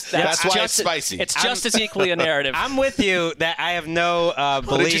 that's why it's spicy. It's just as equally a narrative. I'm with you that I have no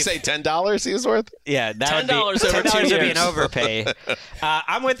belief. What did you say, $10 he was worth? Yeah, $10 over 2 would be years. an overpay.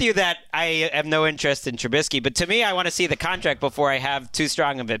 I'm with you that I have no interest in Trubisky, but to me, I want to see the contract before I have too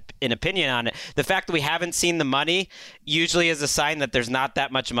strong of an opinion on it. The fact that we haven't seen the money usually is a sign that there's not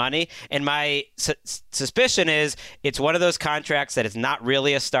that much money, and my suspicion is it's one of those contracts that is not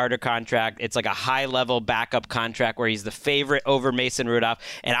really a starter contract. It's like a high-level backup contract where he's the favorite over Mason Rudolph,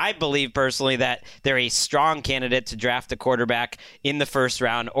 and I believe personally that they're a strong candidate to draft a quarterback in the first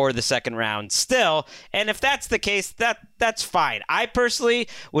round or the second round still, and if that's the case, that's fine. I personally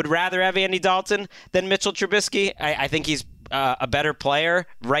would rather have Andy Dalton than Mitchell Trubisky. I think he's a better player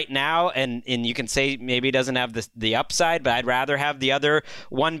right now, and you can say maybe he doesn't have the upside, but I'd rather have the other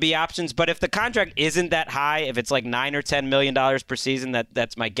 1B options. But if the contract isn't that high, if it's like $9 or $10 million per season,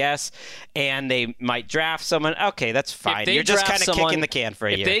 that's my guess, and they might draft someone, okay, that's fine. You're just kind of kicking the can for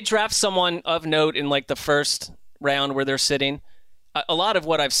a year. If they draft someone of note in like the first round where they're sitting, a lot of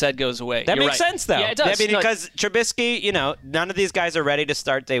what I've said goes away. That makes sense, though. Yeah, it does. Because Trubisky, none of these guys are ready to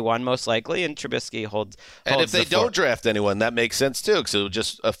start day one, most likely, and Trubisky holds. And if they don't draft anyone, that makes sense, too, because it will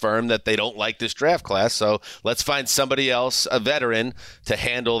just affirm that they don't like this draft class. So let's find somebody else, a veteran, to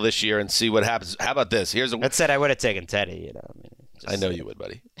handle this year and see what happens. How about this? That said, I would have taken Teddy. I know you would,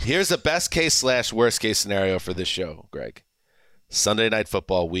 buddy. Here's the best case / worst case scenario for this show, Greg. Sunday Night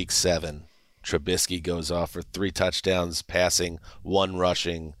Football, Week 7. Trubisky goes off for 3 touchdowns passing, 1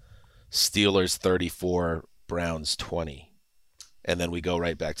 rushing, Steelers 34, Browns 20. And then we go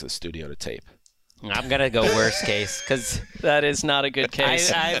right back to the studio to tape. I'm going to go worst case because that is not a good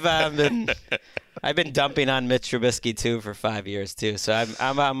case. I've been dumping on Mitch Trubisky too for 5 years too, so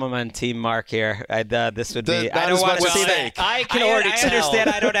I'm on Team Mark here. This would be. I don't want to see that. I can already tell. I understand.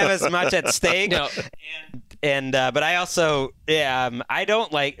 I don't have as much at stake. No. But I also, I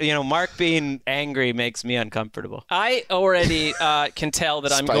don't like, Mark being angry makes me uncomfortable. I already can tell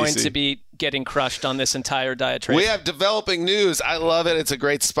that I'm going to be getting crushed on this entire diatribe. We have developing news. I love it. It's a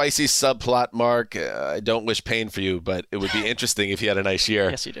great spicy subplot, Mark. I don't wish pain for you, but it would be interesting if you had a nice year.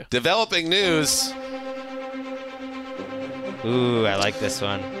 Yes, you do. Developing news. Ooh, I like this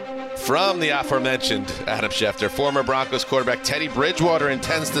one. From the aforementioned Adam Schefter, former Broncos quarterback Teddy Bridgewater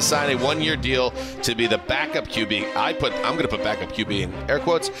intends to sign a 1-year deal to be the backup QB. I'm going to put backup QB in air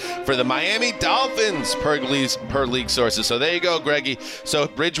quotes for the Miami Dolphins per league sources. So there you go, Greggy. So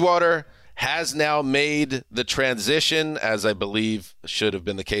Bridgewater has now made the transition, as I believe should have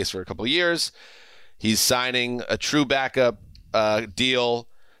been the case for a couple of years. He's signing a true backup deal.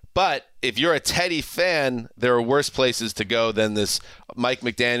 But if you're a Teddy fan, there are worse places to go than this Mike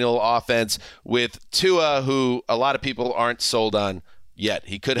McDaniel offense with Tua, who a lot of people aren't sold on yet.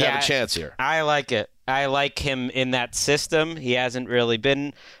 He could have a chance here. I like it. I like him in that system. He hasn't really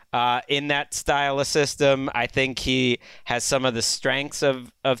been in that style of system. I think he has some of the strengths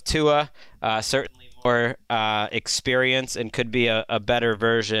of Tua, certainly more experience, and could be a better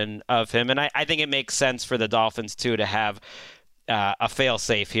version of him. And I think it makes sense for the Dolphins, too, to have a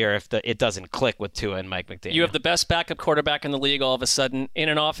fail-safe here if it doesn't click with Tua and Mike McDaniel. You have the best backup quarterback in the league all of a sudden in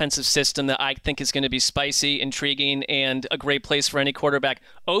an offensive system that I think is going to be spicy, intriguing, and a great place for any quarterback.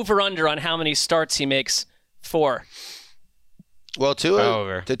 Over-under on how many starts he makes. 4. Well,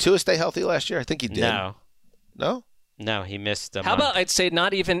 did Tua stay healthy last year? I think he did. No? No, he missed a How month. about I'd say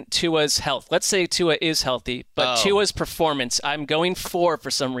not even Tua's health. Let's say Tua is healthy, but Tua's performance. I'm going 4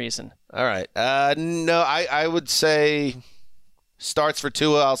 for some reason. All right. No, I would say starts for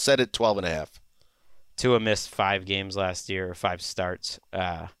Tua, I'll set it 12.5. Tua missed 5 games last year, or 5 starts.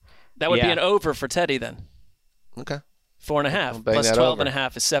 That would be an over for Teddy then. Okay. 4.5 plus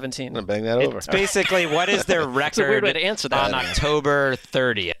 12.5 is 17. I'm going to bang that over. It's basically what is their record It's a weird way to answer that. on October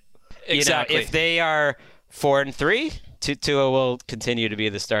 30th. Exactly. If they are 4-3, Tua will continue to be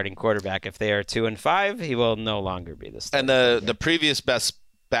the starting quarterback. If they are 2-5, he will no longer be the starting. And the previous best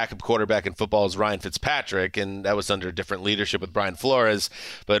backup quarterback in football is Ryan Fitzpatrick, and that was under different leadership with Brian Flores.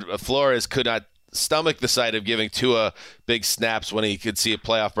 But Flores could not stomach the sight of giving Tua big snaps when he could see a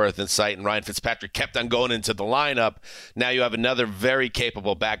playoff berth in sight, and Ryan Fitzpatrick kept on going into the lineup. Now you have another very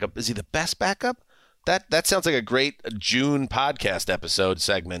capable backup. Is he the best backup? That sounds like a great June podcast episode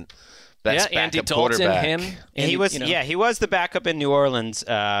segment. Best Andy backup Dalton, quarterback. him. He was he was the backup in New Orleans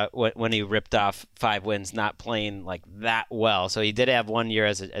when he ripped off 5 wins, not playing like that well. So he did have 1 year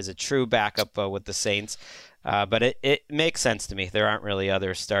as a true backup with the Saints. But it makes sense to me. There aren't really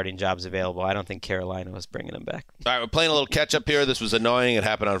other starting jobs available. I don't think Carolina was bringing him back. All right, we're playing a little catch-up here. This was annoying. It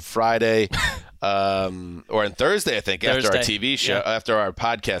happened on Friday or on Thursday, I think, after our TV show, after our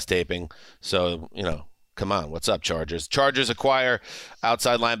podcast taping. So, come on. What's up, Chargers? Chargers acquire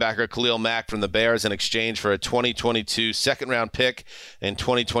outside linebacker Khalil Mack from the Bears in exchange for a 2022 second-round pick and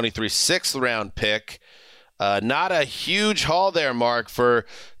 2023 sixth-round pick. Not a huge haul there, Mark, for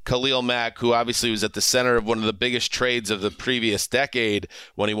Khalil Mack, who obviously was at the center of one of the biggest trades of the previous decade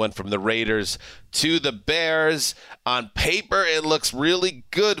when he went from the Raiders to the Bears. On paper, it looks really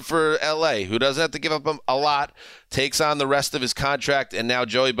good for L.A., who doesn't have to give up a lot, takes on the rest of his contract, and now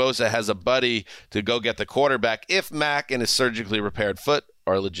Joey Bosa has a buddy to go get the quarterback if Mack and his surgically repaired foot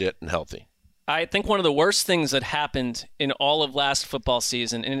are legit and healthy. I think one of the worst things that happened in all of last football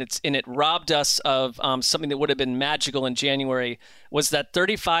season, and it robbed us of something that would have been magical in January, was that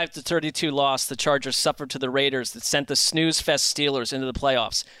 35-32 loss the Chargers suffered to the Raiders that sent the snooze fest Steelers into the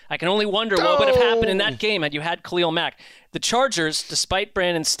playoffs. I can only wonder what would have happened in that game had you had Khalil Mack. The Chargers, despite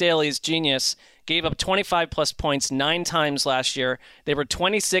Brandon Staley's genius, gave up 25-plus points 9 times last year. They were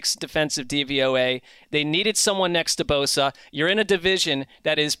 26th defensive DVOA. They needed someone next to Bosa. You're in a division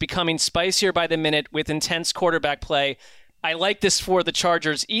that is becoming spicier by the minute with intense quarterback play. I like this for the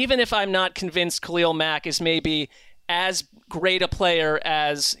Chargers, even if I'm not convinced Khalil Mack is maybe as great a player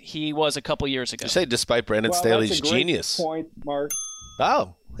as he was a couple years ago. You say despite Brandon Staley's genius. Point, Mark.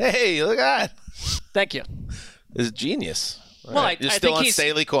 Oh, hey, look at that. Thank you. It's genius. Well, You're still on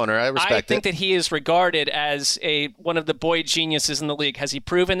Staley corner. I respect it. I think that he is regarded as one of the boy geniuses in the league. Has he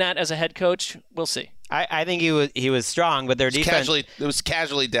proven that as a head coach? We'll see. I think he was strong, but their defense it was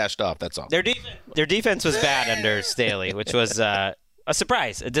casually dashed off. That's all. Their defense was bad under Staley, which was a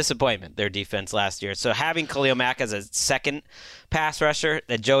surprise, a disappointment. Their defense last year. So having Khalil Mack as a second pass rusher,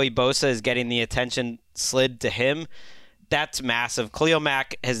 that Joey Bosa is getting the attention slid to him. That's massive. Khalil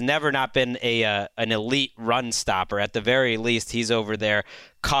Mack has never not been an elite run stopper. At the very least, he's over there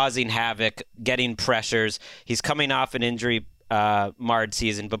causing havoc, getting pressures. He's coming off an injury marred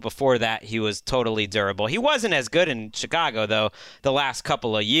season, but before that, he was totally durable. He wasn't as good in Chicago, though, the last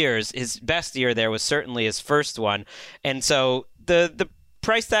couple of years. His best year there was certainly his first one. And so the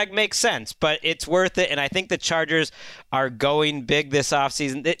price tag makes sense, but it's worth it. And I think the Chargers are going big this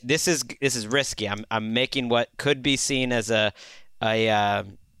offseason. This is risky. I'm making what could be seen as a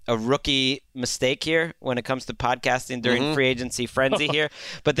rookie mistake here when it comes to podcasting during free agency frenzy here.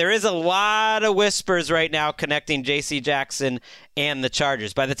 But there is a lot of whispers right now connecting J.C. Jackson and the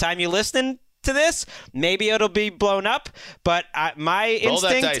Chargers. By the time you listen to this, maybe it'll be blown up. But my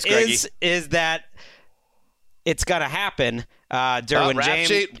instinct is that it's going to happen. Derwin James.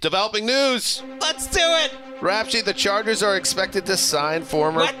 Sheet, developing news. Let's do it. Rap sheet, the Chargers are expected to sign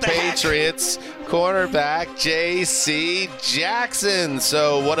former Patriots cornerback J.C. Jackson.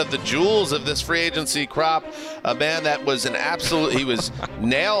 So one of the jewels of this free agency crop, a man that was he was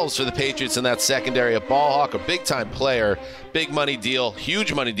nails for the Patriots in that secondary, a ball hawk, a big-time player, big money deal,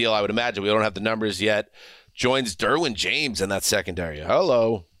 huge money deal, I would imagine. We don't have the numbers yet. Joins Derwin James in that secondary.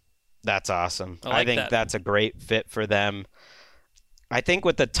 Hello. That's awesome. I think that's a great fit for them. I think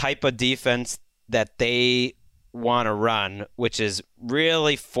with the type of defense that they want to run, which is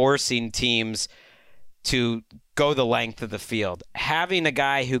really forcing teams to go the length of the field, having a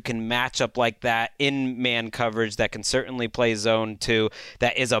guy who can match up like that in man coverage, that can certainly play zone 2,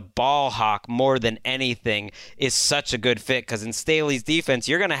 that is a ball hawk more than anything, is such a good fit. Because in Staley's defense,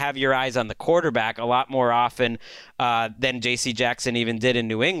 you're going to have your eyes on the quarterback a lot more often than J.C. Jackson even did in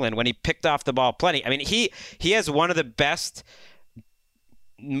New England when he picked off the ball plenty. I mean, he has one of the best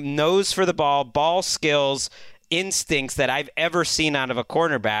nose for the ball skills, instincts that I've ever seen out of a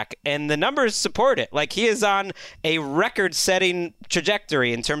cornerback, and the numbers support it. Like, he is on a record-setting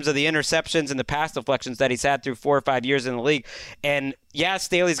trajectory in terms of the interceptions and the pass deflections that he's had through 4 or 5 years in the league. And yeah,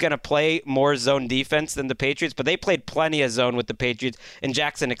 Staley's going to play more zone defense than the Patriots, but they played plenty of zone with the Patriots, and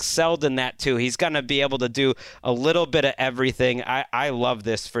Jackson excelled in that too. He's going to be able to do a little bit of everything. I love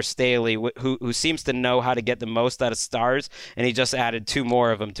this for Staley, who seems to know how to get the most out of stars, and he just added 2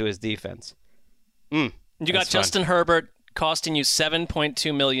 more of them to his defense. You got Justin Herbert costing you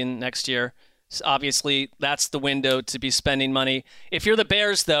 $7.2 million next year. So obviously, that's the window to be spending money. If you're the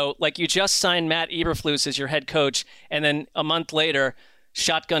Bears, though, like, you just signed Matt Eberflus as your head coach, and then a month later,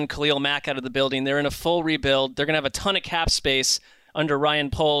 shotgun Khalil Mack out of the building. They're in a full rebuild. They're going to have a ton of cap space under Ryan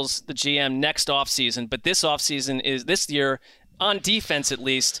Poles, the GM, next offseason. But this year, on defense at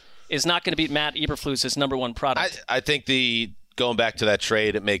least, is not going to beat Matt Eberflus's number 1 product. I think going back to that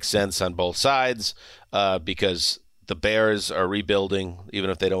trade, it makes sense on both sides because the Bears are rebuilding, even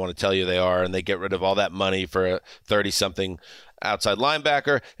if they don't want to tell you they are, and they get rid of all that money for a 30-something outside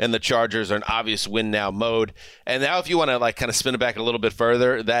linebacker, and the Chargers are in obvious win-now mode. And now if you want to like kind of spin it back a little bit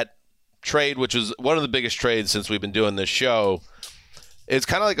further, that trade, which was one of the biggest trades since we've been doing this show, it's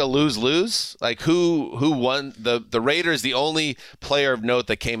kind of like a lose-lose. Like who won? The Raiders, the only player of note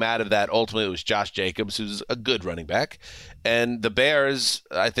that came out of that ultimately was Josh Jacobs, who's a good running back. And the Bears,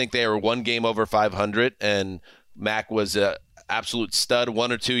 I think they were one game over 500, and Mac was a absolute stud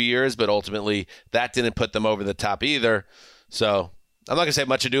 1 or 2 years, but ultimately that didn't put them over the top either. So I'm not going to say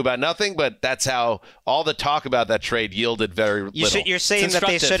much ado about nothing, but that's how all the talk about that trade yielded very little. You're saying that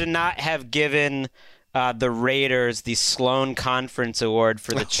they should not have given the Raiders the Sloan Conference Award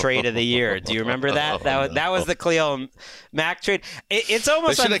for the trade of the year. Do you remember that? That was the Khalil Mack trade. It's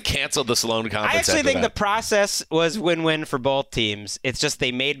almost they should have canceled the Sloan Conference. I actually think the process was win-win for both teams. It's just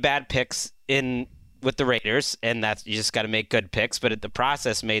they made bad picks with the Raiders, and that's you just got to make good picks, but the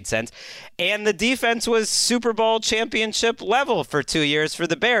process made sense. And the defense was Super Bowl championship level for 2 years for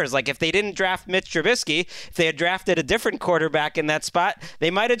the Bears. Like if they didn't draft Mitch Trubisky, if they had drafted a different quarterback in that spot,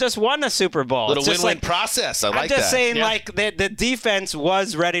 they might have just won a Super Bowl. Little win-win process. I'm just saying, like the defense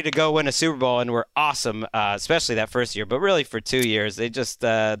was ready to go win a Super Bowl and were awesome, especially that first year. But really for 2 years, they just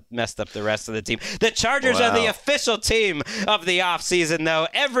messed up the rest of the team. The Chargers are the official team of the offseason, though.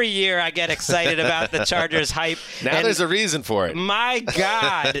 Every year I get excited about the Chargers hype. Now there's a reason for it. My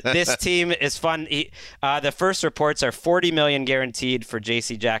God, this team is fun. The first reports are $40 million guaranteed for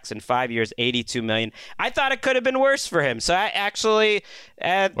J.C. Jackson, 5 years, $82 million. I thought it could have been worse for him. So I actually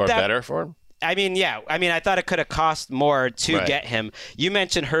better for him. I mean, yeah. I mean, I thought it could have cost more to get him. You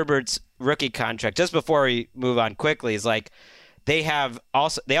mentioned Herbert's rookie contract. Just before we move on quickly, is like they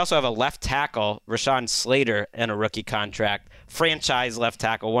also have a left tackle, Rashawn Slater, and a rookie contract. Franchise left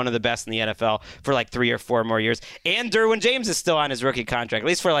tackle, one of the best in the NFL for like 3 or 4 more years. And Derwin James is still on his rookie contract, at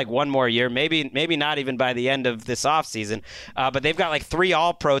least for like 1 more year, maybe not even by the end of this offseason. But they've got like 3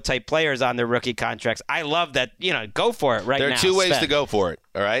 all-pro type players on their rookie contracts. I love that, go for it right now. There are 2 ways to go for it,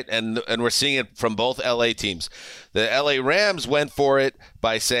 all right? And we're seeing it from both LA teams. The LA Rams went for it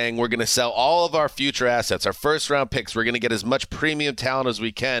by saying we're going to sell all of our future assets, our first-round picks. We're going to get as much premium talent as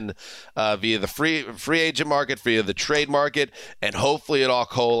we can via the free agent market, via the trade market, and hopefully it all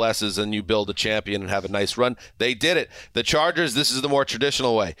coalesces and you build a champion and have a nice run. They did it. The Chargers, this is the more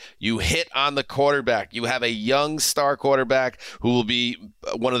traditional way. You hit on the quarterback. You have a young star quarterback who will be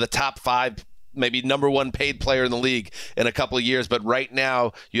one of the top 5, maybe number 1 paid player in the league in a couple of years. But right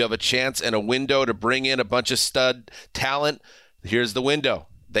now you have a chance and a window to bring in a bunch of stud talent. Here's the window.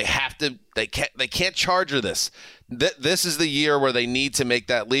 They can't charge her this. This is the year where they need to make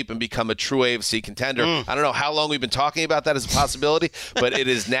that leap and become a true AFC contender. I don't know how long we've been talking about that as a possibility, but it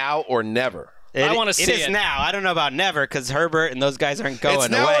is now or never. I want to see it. It is now. I don't know about never because Herbert and those guys aren't going away. It's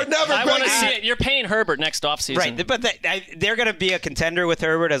now or never. I want to see it. You're paying Herbert next offseason. Right, but they're going to be a contender with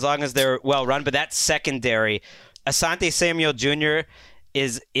Herbert as long as they're well run. But that secondary, Asante Samuel Jr.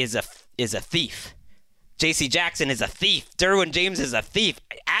 is a thief. J.C. Jackson is a thief. Derwin James is a thief.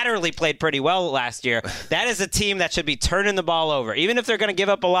 Adderley played pretty well last year. That is a team that should be turning the ball over. Even if they're going to give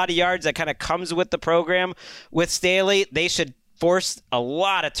up a lot of yards, that kind of comes with the program with Staley. They should force a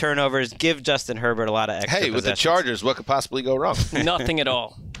lot of turnovers, give Justin Herbert a lot of extra possessions. With the Chargers, what could possibly go wrong? Nothing at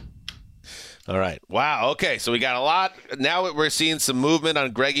all. All right. Wow. Okay, so we got a lot. Now we're seeing some movement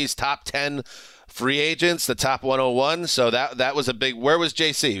on Greggy's top 10 free agents, the top 101. So that was a big. Where was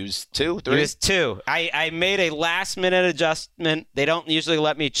JC? He was 2, 3? He was 2. I made a last-minute adjustment. They don't usually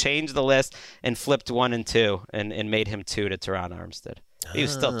let me change the list, and flipped 1 and 2 and made him 2 to Teron Armstead. He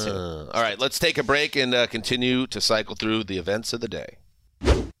was still 2. All right, let's take a break and continue to cycle through the events of the day.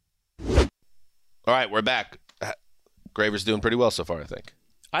 All right, we're back. Graver's doing pretty well so far, I think.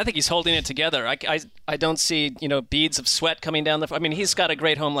 I think he's holding it together. I don't see, beads of sweat coming down the – I mean, he's got a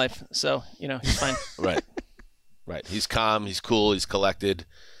great home life, so, he's fine. Right. He's calm, he's cool, he's collected.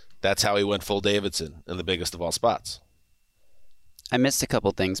 That's how he went full Davidson in the biggest of all spots. I missed a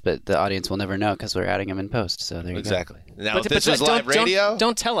couple things, but the audience will never know because we're adding them in post, so there you go. Exactly. Now, if this was live radio –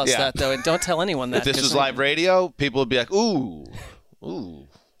 Don't tell us that, though, and don't tell anyone that. If this was live radio, people would be like, ooh,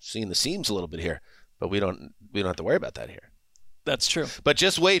 seeing the seams a little bit here. But we don't have to worry about that here. That's true. But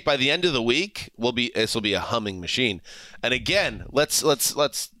just wait. By the end of the week, this will be a humming machine. And again, let's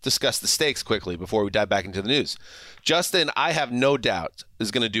discuss the stakes quickly before we dive back into the news. Justin, I have no doubt, is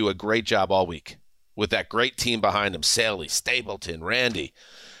going to do a great job all week with that great team behind him: Saley, Stapleton, Randy.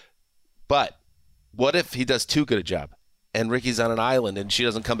 But what if he does too good a job and Ricky's on an island and she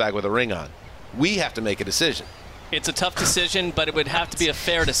doesn't come back with a ring on? We have to make a decision. It's a tough decision, but it would have to be a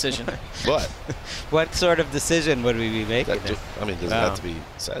fair decision. What? What sort of decision would we be making? Does it have to be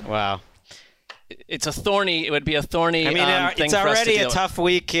said? Wow. It would be a thorny I mean, thing it's for us to already deal a with. tough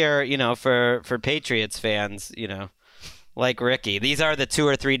week here, for Patriots fans, like Ricky. These are the 2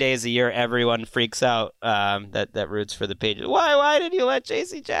 or 3 days a year everyone freaks out that roots for the Patriots. Why did you let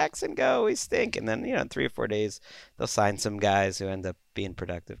J.C. Jackson go? We stink. And then, in 3 or 4 days, they'll sign some guys who end up being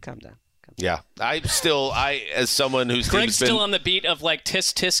productive. Calm down. Yeah, as someone whose Greg's team's been still on the beat of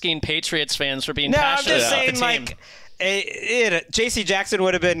tisk-tisking Patriots fans for being No, I'm passionate just about saying, the team. J.C. Jackson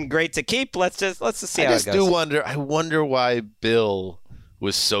would have been great to keep. Let's just see how it goes. I wonder why Bill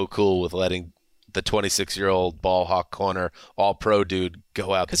was so cool with letting the 26-year-old ball hawk corner all-pro dude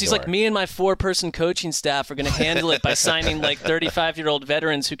go out Because the he's door. like, me and my 4-person coaching staff are going to handle it by signing 35-year-old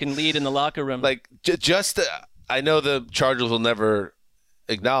veterans who can lead in the locker room. I know the Chargers will never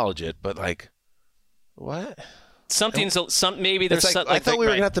acknowledge it, but what? Maybe there's It's something. I thought we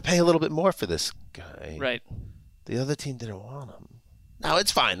were going to have to pay a little bit more for this guy. Right. The other team didn't want him. No,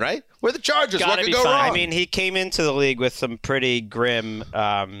 it's fine, right? We're the Chargers. Gotta What could be go fine. wrong? I mean, he came into the league with some pretty grim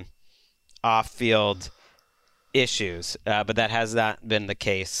off-field issues, but that has not been the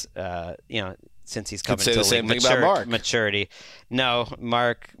case, since he's come Could say into the same league thing about Mark. maturity. No,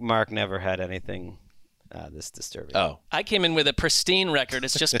 Mark never had anything this disturbing. Oh, I came in with a pristine record.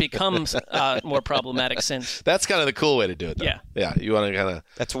 It's just become more problematic since. that's kind of the cool way to do it, though. Yeah. You want to kind of...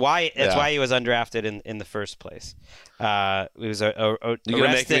 That's why he was undrafted in the first place. He was You're going to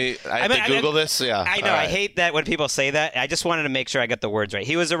make me... I have to Google this? Yeah. I know. All right. I hate that when people say that. I just wanted to make sure I got the words right.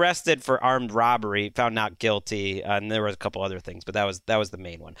 He was arrested for armed robbery, found not guilty, and there was a couple other things, but that was the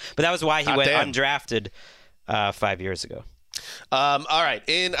main one. But that was why he went undrafted 5 years ago. All right.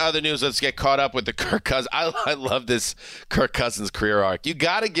 In other news, let's get caught up with the Kirk Cousins. I love this Kirk Cousins career arc. You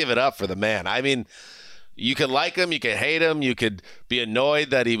got to give it up for the man. I mean, you could like him, you could hate him, you could be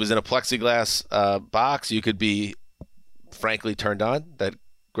annoyed that he was in a plexiglass box. You could be, frankly, turned on that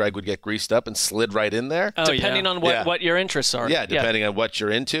Greg would get greased up and slid right in there. Depending on what your interests are. Yeah, depending on what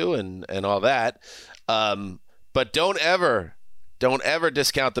you're into and all that. But don't ever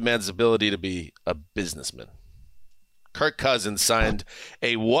discount the man's ability to be a businessman. Kirk Cousins signed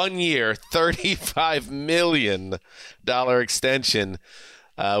a 1-year, $35 million extension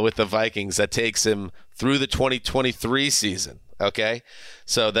with the Vikings that takes him through the 2023 season. Okay?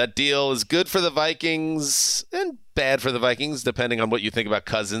 So that deal is good for the Vikings and bad for the Vikings, depending on what you think about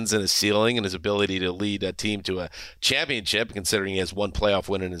Cousins and his ceiling and his ability to lead a team to a championship, considering he has one playoff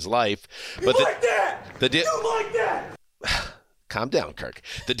win in his life. But you like that? Calm down, Kirk.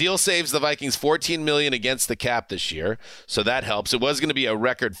 The deal saves the Vikings $14 million against the cap this year, so that helps. It was going to be a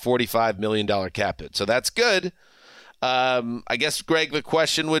record $45 million cap hit, so that's good. I guess, Greg, the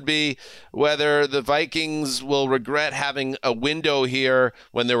question would be whether the Vikings will regret having a window here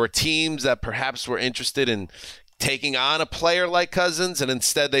when there were teams that perhaps were interested in taking on a player like Cousins, and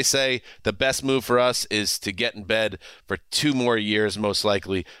instead they say the best move for us is to get in bed for 2 more years, most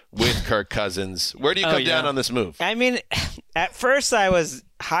likely, with Kirk Cousins. Where do you come down on this move? I mean, at first I was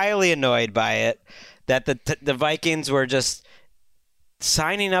highly annoyed by it, that the Vikings were just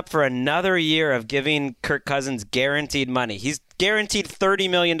signing up for another year of giving Kirk Cousins guaranteed money. He's guaranteed $30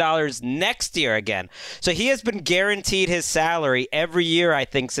 million next year again. So he has been guaranteed his salary every year, I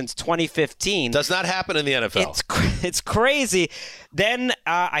think, since 2015. Does not happen in the NFL. It's crazy. Then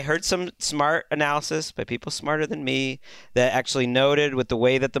I heard some smart analysis by people smarter than me that actually noted with the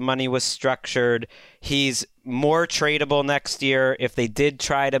way that the money was structured, he's more tradable next year. If they did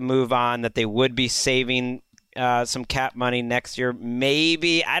try to move on, that they would be saving some cap money next year.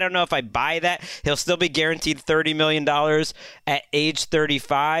 Maybe. I don't know if I buy that. He'll still be guaranteed $30 million at age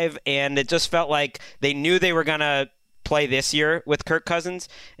 35, and it just felt like they knew they were going to play this year with Kirk Cousins,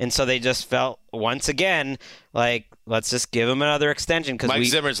 and so they just felt, once again, like, let's just give him another extension because we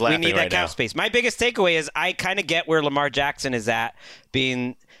need that cap space. My biggest takeaway is I kind of get where Lamar Jackson is at,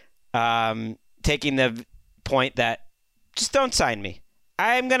 being taking the point that just don't sign me.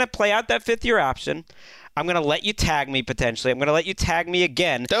 I'm going to play out that 5th-year option. I'm going to let you tag me potentially. I'm going to let you tag me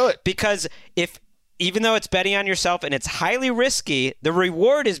again. Do it. Because even though it's betting on yourself and it's highly risky, the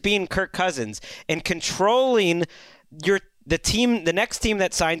reward is being Kirk Cousins and controlling the next team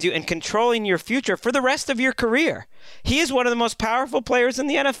that signs you and controlling your future for the rest of your career. He is one of the most powerful players in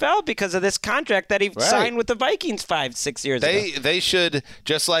the NFL because of this contract that he signed with the Vikings 5-6 years ago. They should,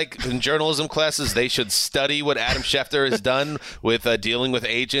 just like in journalism classes, they should study what Adam Schefter has done with dealing with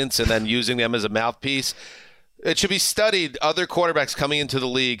agents and then using them as a mouthpiece. It should be studied. Other quarterbacks coming into the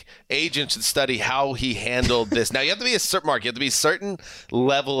league, agents should study how he handled this. Now, you have to be a certain mark. You have to be a certain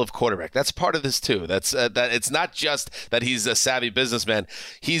level of quarterback. That's part of this too. That's that. It's not just that he's a savvy businessman.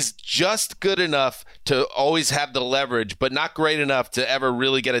 He's just good enough to always have the leverage, but not great enough to ever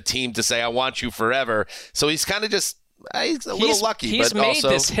really get a team to say, "I want you forever." So he's kind of just. He's a little lucky, he's but made also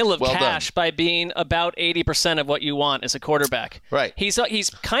this hill of well cash done. by being about 80% of what you want as a quarterback. Right. He's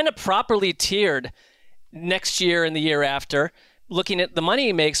kind of properly tiered next year and the year after. Looking at the money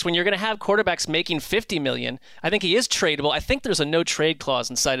he makes, when you're going to have quarterbacks making $50 million, I think he is tradable. I think there's a no trade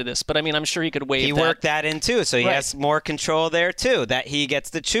clause inside of this, but I mean, I'm sure he could waive He that. worked that in too, so he has more control there too. That he gets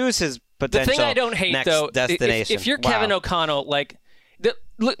to choose his potential. The thing I don't hate next though, destination. if you're Kevin O'Connell, like.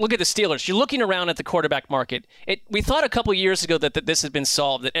 Look at the Steelers. You're looking around at the quarterback market. We thought a couple years ago that this had been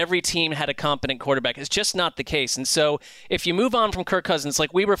solved, that every team had a competent quarterback. It's just not the case. And so if you move on from Kirk Cousins,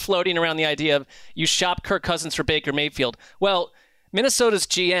 like we were floating around the idea of you shop Kirk Cousins for Baker Mayfield. Well, Minnesota's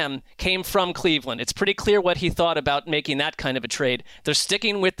GM came from Cleveland. It's pretty clear what he thought about making that kind of a trade. They're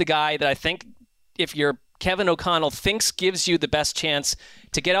sticking with the guy that I think, if you're Kevin O'Connell, thinks gives you the best chance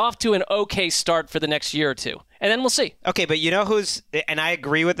to get off to an okay start for the next year or two. And then we'll see. Okay, but you know who's, and I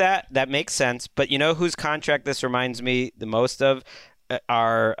agree with that. That makes sense. But you know whose contract this reminds me the most of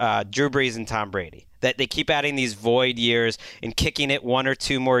are Drew Brees and Tom Brady. That they keep adding these void years and kicking it 1 or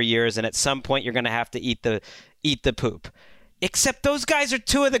 2 more years, and at some point you're going to have to eat the poop. Except those guys are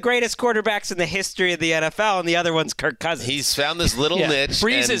 2 of the greatest quarterbacks in the history of the NFL, and the other one's Kirk Cousins. He's found this little niche.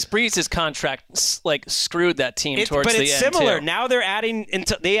 Breeze's contract screwed that team towards the end. But it's similar. Too. Now they're adding.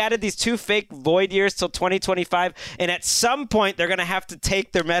 They added these 2 fake void years till 2025, and at some point they're going to have to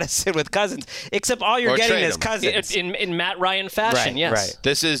take their medicine with Cousins. Except all you're getting is Cousins in Matt Ryan fashion. Right, yes. right.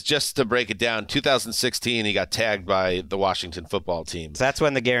 This is just to break it down. 2016, he got tagged by the Washington football team. So that's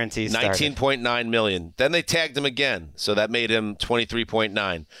when the guarantees started. $19.9 million. Then they tagged him again, so that made him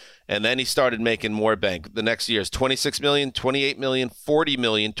 23.9. And then he started making more bank. The next year is 26 million, 28 million, 40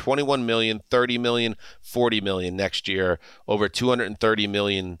 million, 21 million, 30 million, 40 million next year. Over 230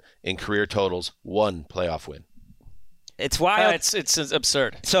 million in career totals. 1 playoff win. It's wild. It's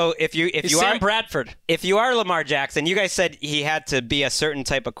absurd. So if you Sam are Bradford, if you are Lamar Jackson, you guys said he had to be a certain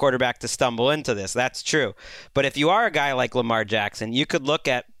type of quarterback to stumble into this. That's true. But if you are a guy like Lamar Jackson, you could look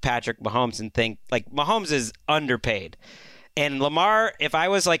at Patrick Mahomes and think like Mahomes is underpaid. And Lamar, if I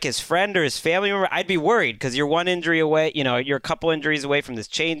was like his friend or his family member, I'd be worried because you're 1 injury away, you're a couple injuries away from this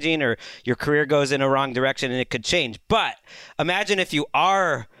changing, or your career goes in a wrong direction and it could change. But imagine if you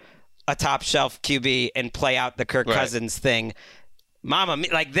are a top shelf QB and play out the Kirk Cousins thing.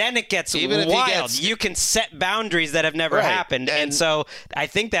 Then it gets Even wild. You can set boundaries that have never happened. And so I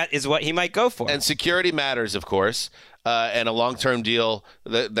think that is what he might go for. And security matters, of course. And a long-term deal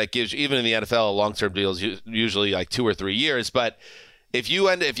that gives, even in the NFL, a long-term deal is usually like 2 or 3 years. But if you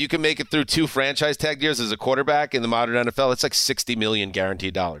can make it through 2 franchise tag years as a quarterback in the modern NFL, it's like $60 million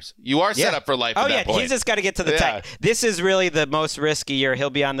guaranteed dollars. You are set up for life. At that point. He's just got to get to the tag. This is really the most risky year.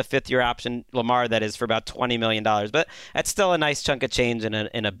 He'll be on the 5th-year option, Lamar, that is for about $20 million. But that's still a nice chunk of change in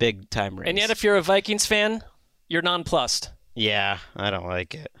a big time race. and yet if you're a Vikings fan, you're nonplussed. Yeah, I don't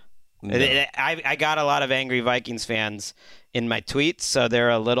like it. No. I got a lot of angry Vikings fans in my tweets, so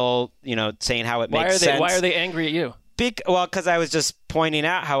they're a little, saying how it makes sense. Why are they angry at you? Because I was just pointing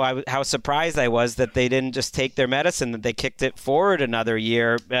out how surprised I was that they didn't just take their medicine, that they kicked it forward another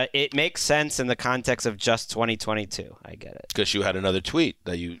year. It makes sense in the context of just 2022. I get it. Because you had another tweet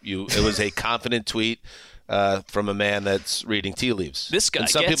that it was a confident tweet from a man that's reading tea leaves. This guy and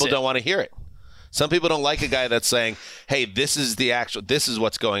some gets people it. don't want to hear it. Some people don't like a guy that's saying, "Hey, this is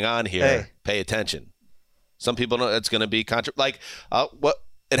what's going on here. Hey. Pay attention." Some people know it's going to be what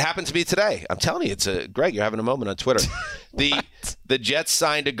it happened to me today. I'm telling you, Greg, you're having a moment on Twitter. The Jets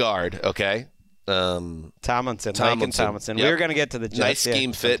signed a guard. Okay, Tomlinson. Yep. We were going to get to the Jets. Nice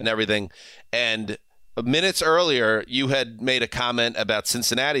scheme fit and everything, and. Minutes earlier, you had made a comment about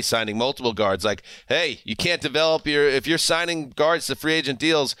Cincinnati signing multiple guards. Like, hey, you can't develop if you're signing guards to free agent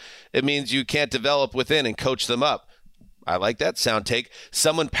deals, it means you can't develop within and coach them up. I like that sound take.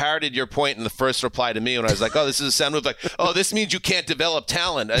 Someone parroted your point in the first reply to me when I was like, oh, this is a sound move. Like, oh, this means you can't develop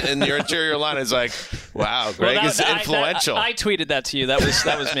talent. And your interior line is like, wow, Greg is influential. I tweeted that to you. That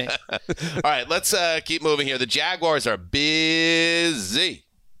was me. All right, let's keep moving here. The Jaguars are busy.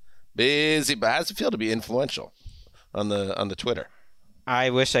 But how does it feel to be influential on the Twitter? I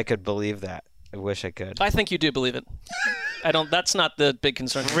wish I could believe that. I wish I could. I think you do believe it. I don't. That's not the big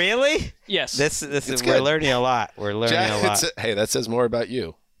concern. Really? Yes. This is we're learning a lot. We're learning a lot. Hey, that says more about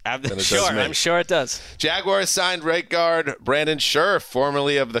you. than it does Sure, me. I'm sure it does. Jaguars signed right guard Brandon Scherf,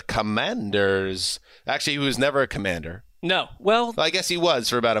 formerly of the Commanders. Actually, he was never a Commander. No. Well, Well, I guess he was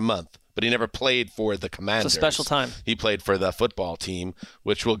for about a month, but he never played for the Commanders. it's a special time. He played for the football team,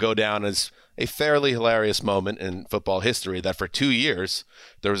 which will go down as a fairly hilarious moment in football history, that for 2 years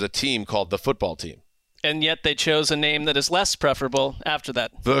there was a team called the football team. And yet they chose a name that is less preferable after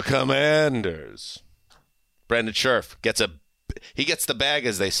that. The Commanders. Brandon Scherf gets the bag,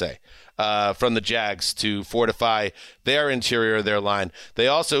 as they say, from the Jags to fortify their interior, their line. They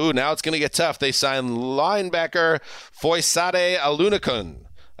also, now it's going to get tough. They signed linebacker Foyesade Alunakun,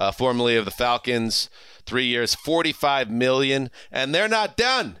 formerly of the Falcons, 3 years, $45 million, and they're not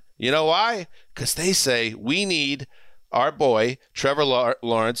done. You know why? Because they say we need our boy Trevor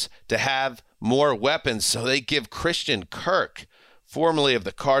Lawrence to have more weapons, so they give Christian Kirk, formerly of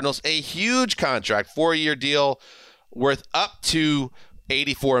the Cardinals, a huge contract, 4-year deal worth up to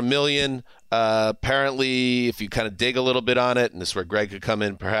 $84 million. Apparently, if you kind of dig a little bit on it, and this is where Greg could come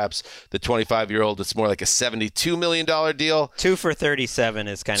in, perhaps the 25-year-old, it's more like a $72 million deal. 2 for 37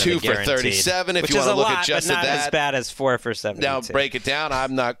 is kind of 2 the for guaranteed, 37 if which you is want to a look lot, at just but not that. as bad as 4 for 72. Now, break it down.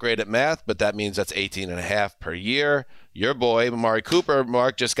 I'm not great at math, but that means that's 18.5 per year. Your boy, Amari Cooper,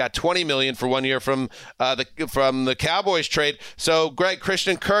 Mark, just got $20 million for 1 year from the Cowboys trade. So, Greg,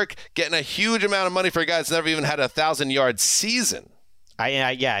 Christian Kirk getting a huge amount of money for a guy that's never even had a 1,000-yard season.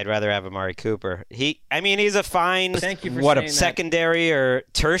 I'd rather have Amari Cooper. He's a fine Thank you for saying that. secondary or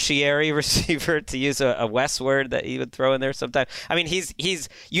tertiary receiver, to use a West word that he would throw in there sometimes. I mean,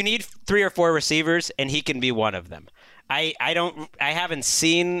 you need 3 or 4 receivers, and he can be one of them. I haven't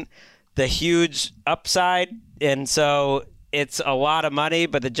seen the huge upside, and so it's a lot of money,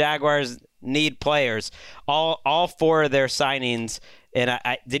 but the Jaguars need players. All 4 of their signings. And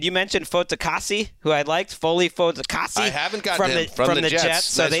did you mention Fotakasi, who I liked? Foley Fotakasi? I haven't gotten him from the Jets.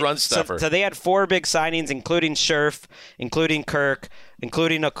 So nice run stuffer. So they had 4 big signings, including Scherf, including Kirk,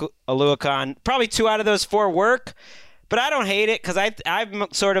 including Aluakon. Probably 2 out of those 4 work. But I don't hate it because I'm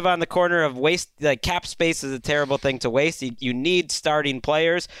sort of on the corner of waste. Like, cap space is a terrible thing to waste. You need starting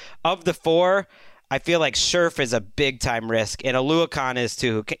players. Of the 4, I feel like Scherf is a big-time risk, and Aluakon is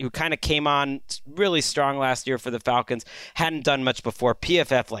too, who kind of came on really strong last year for the Falcons. Hadn't done much before.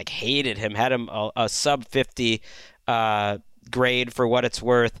 PFF hated him, had him a sub-50 grade for what it's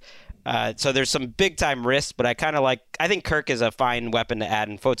worth. So there's some big-time risks, but I think Kirk is a fine weapon to add,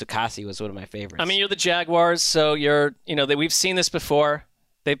 and Fotakasi was one of my favorites. I mean, you're the Jaguars, so we've seen this before.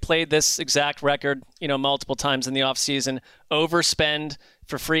 They've played this exact record, multiple times in the offseason. Overspend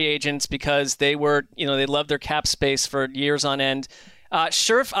for free agents because they loved their cap space for years on end.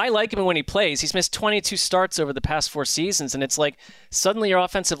 Scherf, I like him when he plays. He's missed 22 starts over the past 4 seasons, and it's like suddenly your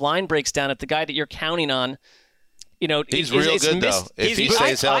offensive line breaks down at the guy that you're counting on. He's real good, though, if he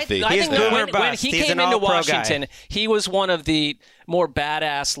stays healthy. I think when he He's came an into all-pro Washington, guy. he was one of the more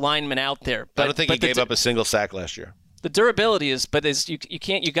badass linemen out there. I don't think he gave up a single sack last year. The durability is, but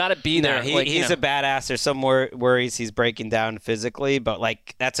you got to be there. He's a badass. There's some worries he's breaking down physically, but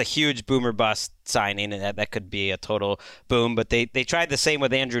that's a huge boomer bust signing, and that could be a total boom. But they tried the same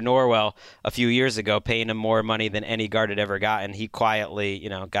with Andrew Norwell a few years ago, paying him more money than any guard had ever gotten. He quietly,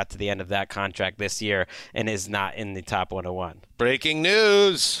 got to the end of that contract this year and is not in the top 101. Breaking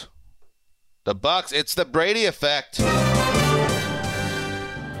news. The Bucs, it's the Brady effect.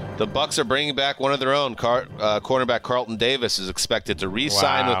 The Bucs are bringing back one of their own. Cornerback Carlton Davis is expected to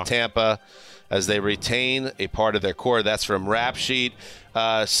re-sign with Tampa as they retain a part of their core. That's from Rap Sheet.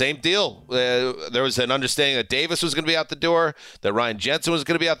 Same deal. There was an understanding that Davis was going to be out the door, that Ryan Jensen was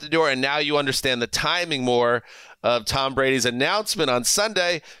going to be out the door, and now you understand the timing more of Tom Brady's announcement on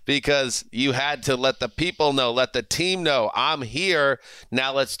Sunday because you had to let the people know, let the team know, I'm here.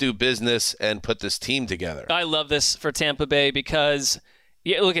 Now let's do business and put this team together. I love this for Tampa Bay because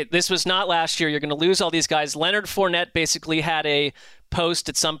this was not last year. You're going to lose all these guys. Leonard Fournette basically had a post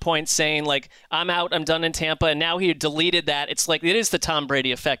at some point saying, I'm out, I'm done in Tampa, and now he deleted that. It's it is the Tom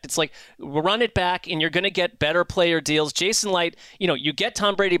Brady effect. It's run it back, and you're going to get better player deals. Jason Light, you get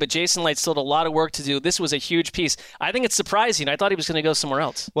Tom Brady, but Jason Light still had a lot of work to do. This was a huge piece. I think it's surprising. I thought he was going to go somewhere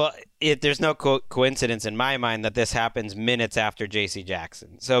else. Well, there's no coincidence in my mind that this happens minutes after J.C.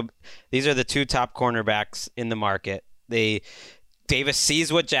 Jackson. So these are the 2 top cornerbacks in the market. Davis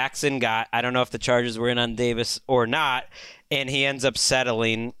sees what Jackson got. I don't know if the Chargers were in on Davis or not, and he ends up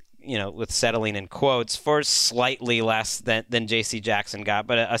settling. with settling in quotes, for slightly less than J.C. Jackson got,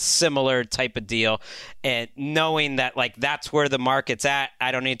 but a similar type of deal. And knowing that, like, that's where the market's at,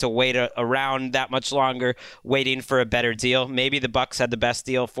 I don't need to wait around that much longer waiting for a better deal. Maybe the Bucs had the best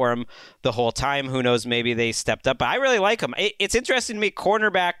deal for him the whole time. Who knows? Maybe they stepped up. But I really like him. It's interesting to me.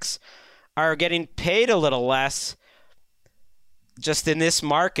 Cornerbacks are getting paid a little less just in this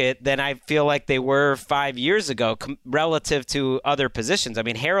market than I feel like they were 5 years ago relative to other positions. I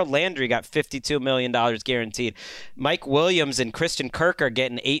mean, Harold Landry got $52 million guaranteed. Mike Williams and Christian Kirk are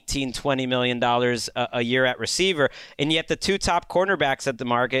getting $18, $20 million a year at receiver. And yet the two top cornerbacks at the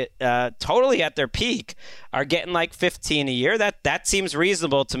market, totally at their peak, are getting like $15 a year. That seems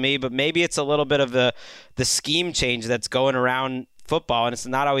reasonable to me, but maybe it's a little bit of the scheme change that's going around football, and it's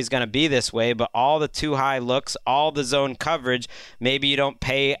not always going to be this way, but all the too high looks, all the zone coverage, maybe you don't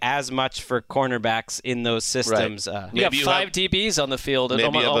pay as much for cornerbacks in those systems. Right. You have 5 DBs on the field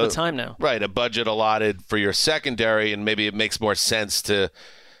all the time now. Right, a budget allotted for your secondary, and maybe it makes more sense to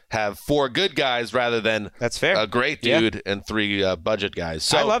have 4 good guys rather than that's fair. A great dude and 3 budget guys.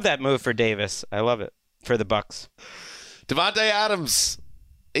 So I love that move for Davis. I love it for the Bucs. Davante Adams,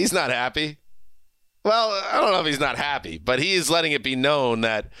 he's not happy. Well, I don't know if he's not happy, but he is letting it be known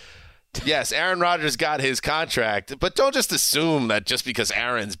that, yes, Aaron Rodgers got his contract, but don't just assume that just because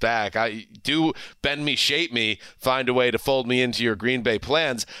Aaron's back, bend me, shape me, find a way to fold me into your Green Bay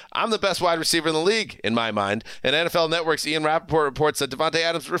plans. I'm the best wide receiver in the league, in my mind. And NFL Network's Ian Rappaport reports that Davante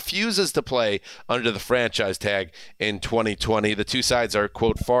Adams refuses to play under the franchise tag in 2020. The two sides are,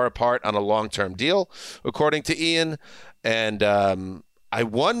 quote, far apart on a long-term deal, according to Ian. And I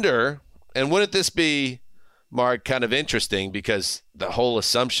wonder... And wouldn't this be, Mark, kind of interesting, because the whole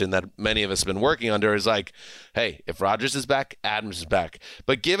assumption that many of us have been working under is like, hey, if Rodgers is back, Adams is back.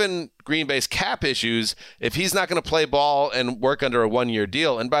 But given Green Bay's cap issues, if he's not going to play ball and work under a 1-year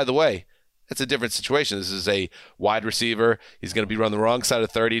deal, and by the way, it's a different situation. This is a wide receiver. He's going to be run the wrong side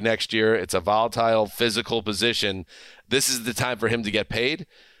of 30 next year. It's a volatile, physical position. This is the time for him to get paid.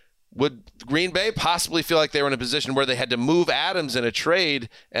 Would Green Bay possibly feel like they were in a position where they had to move Adams in a trade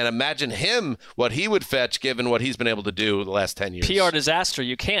and imagine him, what he would fetch given what he's been able to do the last 10 years? PR disaster.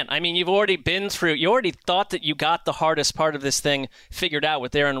 You can't. I mean, you already thought that you got the hardest part of this thing figured out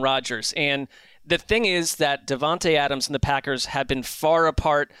with Aaron Rodgers. And the thing is that Davante Adams and the Packers have been far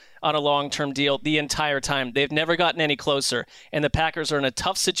apart on a long-term deal the entire time. They've never gotten any closer, and the Packers are in a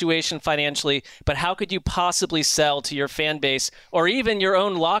tough situation financially, but how could you possibly sell to your fan base or even your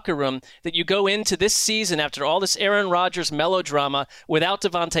own locker room that you go into this season after all this Aaron Rodgers melodrama without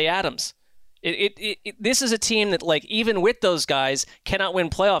Davante Adams? This is a team that, like, even with those guys, cannot win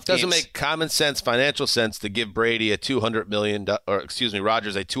playoff games. Doesn't make common sense, financial sense, to give Brady Rodgers a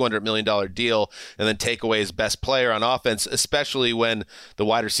 $200 million deal and then take away his best player on offense, especially when the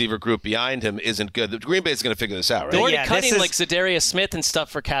wide receiver group behind him isn't good. The Green Bay is going to figure this out, right? They're already cutting like Za'Darius Smith and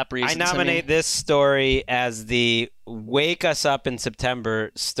stuff for cap reasons. I nominate this story as the wake us up in September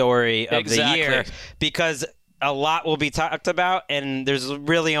story of the year, because a lot will be talked about, and there's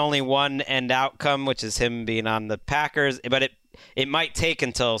really only one end outcome, which is him being on the Packers. But it might take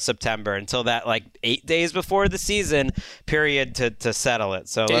until September, until that, like, 8 days before the season period to settle it.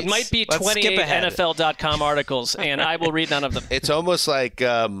 So it might be 28 NFL.com articles, and I will read none of them. It's almost like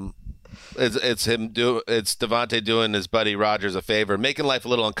it's Davante doing his buddy Rodgers a favor, making life a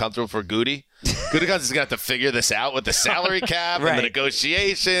little uncomfortable for Goody. Gutekunst is going to have to figure this out with the salary cap and the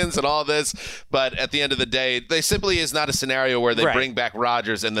negotiations and all this. But at the end of the day, they simply is not a scenario where they bring back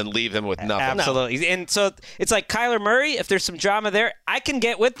Rodgers and then leave him with nothing. Absolutely. No. And so it's like Kyler Murray, if there's some drama there, I can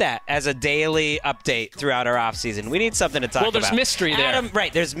get with that as a daily update throughout our offseason. We need something to talk about. Well, there's mystery there.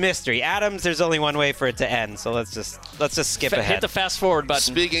 There's mystery. Adams, there's only one way for it to end. So let's just skip ahead. Hit the fast forward button.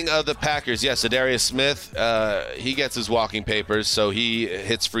 Speaking of the Packers, yes, Za'Darius Smith, he gets his walking papers, so he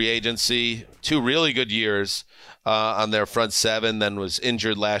hits free agency. 2 really good years on their front seven, then was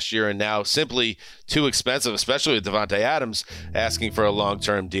injured last year, and now simply too expensive, especially with Davante Adams asking for a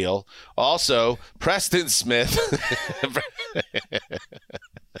long-term deal. Also, Preston Smith,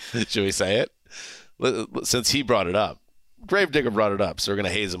 should we say it? Since he brought it up. Gravedigger brought it up, so we're going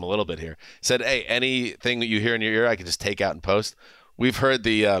to haze him a little bit here. Said, hey, anything that you hear in your ear, I can just take out and post. We've heard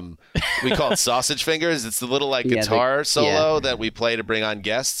the, we call it sausage fingers. It's the little guitar solo that we play to bring on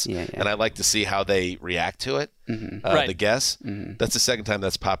guests. And I like to see how they react to it, the guests. That's the second time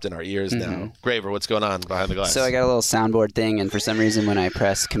that's popped in our ears now. Graver, what's going on behind the glass? So I got a little soundboard thing, and for some reason when I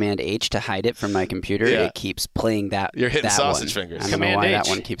press Command-H to hide it from my computer, it keeps playing that You're hitting that sausage one. fingers. I don't know why that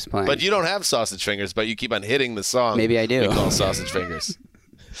one keeps playing. But you don't have sausage fingers, but you keep on hitting the song. Maybe I do. We call sausage fingers.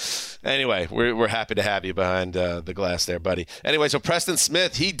 Anyway, we're happy to have you behind the glass there, buddy. Anyway, so Preston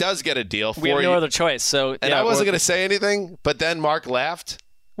Smith, he does get a deal. We have no other choice. So, and I wasn't going to say anything, but then Mark laughed.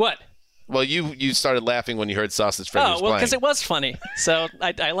 What? Well, you started laughing when you heard Sausage Freddy was playing. Because it was funny. So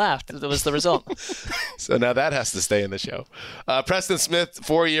I laughed. That was the result. So now that has to stay in the show. Preston Smith,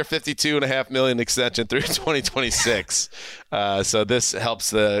 4-year, $52.5 million extension through 2026. So this helps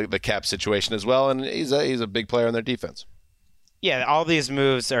the cap situation as well, and he's a big player on their defense. Yeah, all these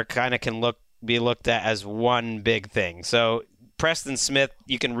moves are kind of be looked at as one big thing. So Preston Smith,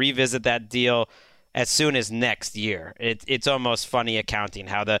 you can revisit that deal as soon as next year. It's almost funny accounting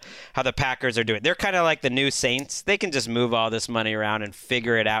how the Packers are doing. They're kind of like the new Saints. They can just move all this money around and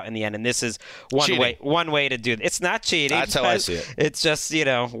figure it out in the end. And this is one way to do it. It's not cheating. That's how I see it. It's just,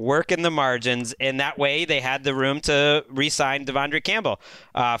 working the margins. And that way they had the room to re-sign Devondre Campbell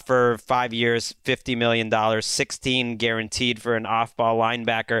for 5 years, $50 million, 16 guaranteed for an off-ball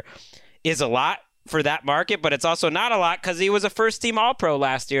linebacker is a lot for that market, but it's also not a lot because he was a first-team All-Pro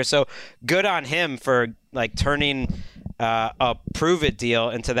last year. So good on him for turning a prove-it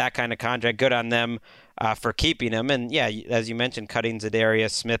deal into that kind of contract. Good on them for keeping him. And yeah, as you mentioned, cutting Zadarius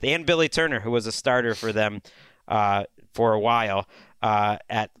Smith and Billy Turner, who was a starter for them for a while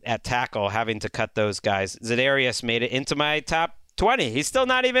at tackle, having to cut those guys. Zadarius made it into my top 20. He's still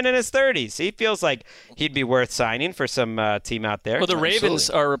not even in his 30s. He feels like he'd be worth signing for some team out there. Well, the Ravens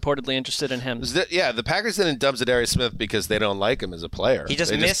are reportedly interested in him. The Packers didn't dump Zadarius Smith because they don't like him as a player. They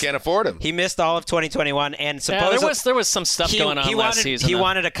just can't afford him. He missed all of 2021, and supposedly there was some stuff going on last season. He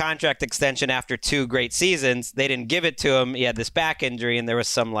wanted a contract extension after 2 great seasons. They didn't give it to him. He had this back injury, and there was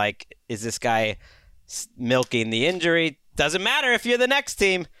some is this guy milking the injury? Doesn't matter if you're the next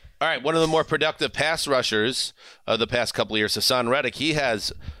team. All right, one of the more productive pass rushers of the past couple of years, Hassan Reddick, he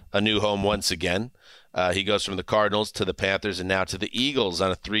has a new home once again. He goes from the Cardinals to the Panthers and now to the Eagles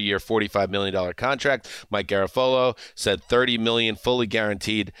on a 3-year, $45 million contract. Mike Garafolo said $30 million fully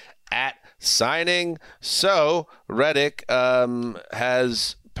guaranteed at signing. So Reddick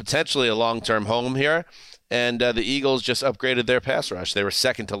has potentially a long-term home here. And the Eagles just upgraded their pass rush. They were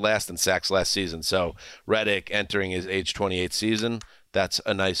second to last in sacks last season. So Reddick entering his age 28 season, that's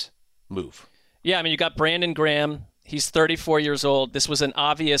a nice move. Yeah, I mean, you got Brandon Graham. He's 34 years old. This was an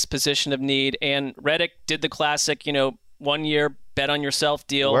obvious position of need. And Reddick did the classic, 1 year bet on yourself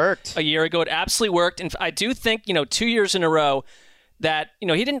deal. Worked. A year ago. It absolutely worked. And I do think, 2 years in a row that, he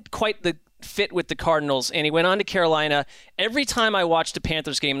didn't quite fit with the Cardinals, and he went on to Carolina. Every time I watched a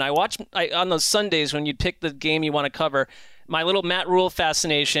Panthers game, and on those Sundays when you'd pick the game you want to cover, my little Matt Rule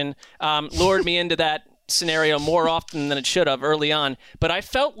fascination lured me into that scenario more often than it should have early on. But I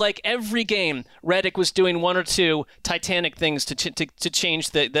felt like every game Reddick was doing one or two Titanic things to change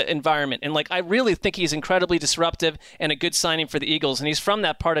the environment. And I really think he's incredibly disruptive and a good signing for the Eagles. And he's from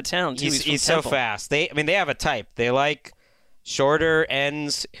that part of town too. He's so fast. They have a type. They like shorter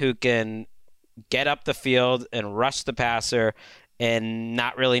ends who can get up the field and rush the passer, and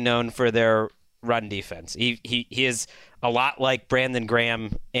not really known for their run defense. He is a lot like Brandon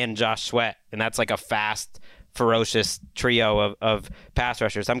Graham and Josh Sweat, and that's like a fast, ferocious trio of pass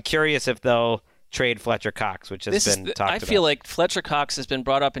rushers. I'm curious if they'll trade Fletcher Cox, which has been talked about. I feel like Fletcher Cox has been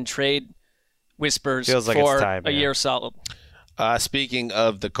brought up in trade whispers for a year solid. Speaking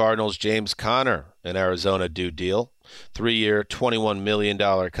of the Cardinals, James Conner in Arizona do deal. 3-year, $21 million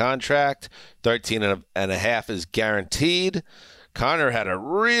contract. 13.5 is guaranteed. Conner had a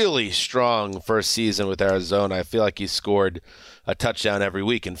really strong first season with Arizona. I feel like he scored a touchdown every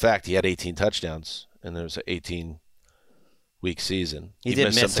week. In fact, he had 18 touchdowns, and there was an 18-week season. He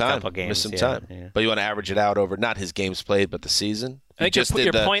did miss a couple games. Missed some time. Yeah. But you want to average it out over not his games played, but the season. I think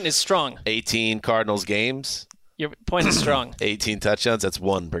your point is strong. 18 Cardinals games. Your point is strong. 18 touchdowns, that's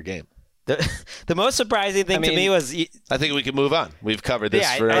 1 per game. The most surprising thing to me was... I think we can move on. We've covered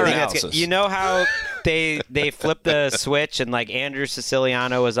this for analysis. You know how they flipped the switch and Andrew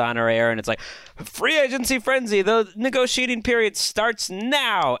Siciliano was on our air and it's free agency frenzy. The negotiating period starts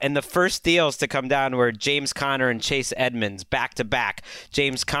now. And the first deals to come down were James Conner and Chase Edmonds back to back.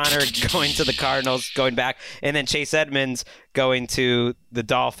 James Conner going to the Cardinals, going back, and then Chase Edmonds going to the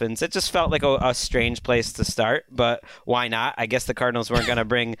Dolphins. It just felt like a strange place to start, but why not? I guess the Cardinals weren't going to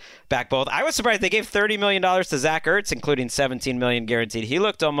bring back both. I was surprised they gave $30 million to Zach Ertz, including $17 million guaranteed. He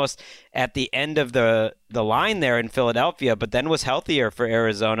looked almost at the end of the line there in Philadelphia, but then was healthier for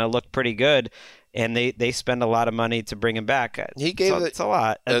Arizona, looked pretty good. And they spend a lot of money to bring him back. It's a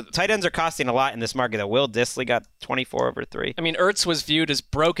lot. Tight ends are costing a lot in this market. Will Dissly got 24 over 3. I mean, Ertz was viewed as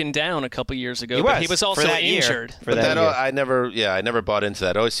broken down a couple years ago, but he was also injured. I never bought into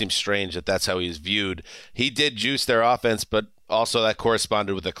that. It always seems strange that that's how he's viewed. He did juice their offense, but also that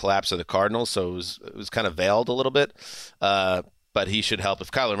corresponded with the collapse of the Cardinals, so it was kind of veiled a little bit. But he should help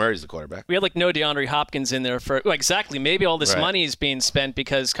if Kyler Murray's the quarterback. We had no DeAndre Hopkins in there for exactly. Maybe all this money is being spent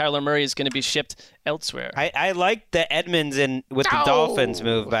because Kyler Murray is going to be shipped elsewhere. I like the Edmonds with the Dolphins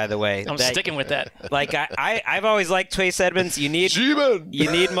move, by the way. I'm sticking with that. I've always liked Chase Edmonds. You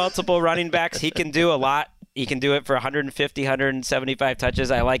need multiple running backs. He can do a lot. He can do it for 150, 175 touches.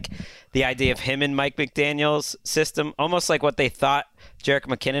 I like the idea of him in Mike McDaniel's system, almost like what they thought Jerick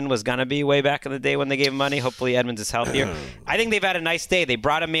McKinnon was going to be way back in the day when they gave him money. Hopefully Edmonds is healthier. I think they've had a nice day. They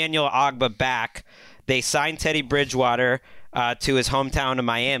brought Emmanuel Ogbah back. They signed Teddy Bridgewater to his hometown of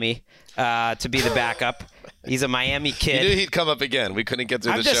Miami to be the backup. He's a Miami kid. You knew he'd come up again. We couldn't get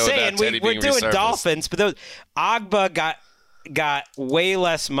through the show without Teddy being resurfaced. We're doing Dolphins, but Ogbah got way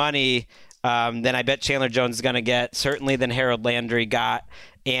less money than I bet Chandler Jones is going to get, certainly than Harold Landry got,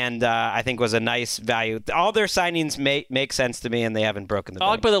 and I think was a nice value. All their signings make sense to me, and they haven't broken the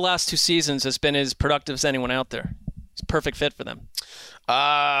bank. Ogbah the last 2 seasons has been as productive as anyone out there. It's a perfect fit for them.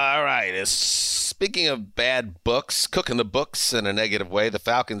 All right. Speaking of bad books, cooking the books in a negative way, the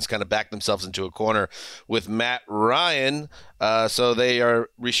Falcons kind of backed themselves into a corner with Matt Ryan. So they are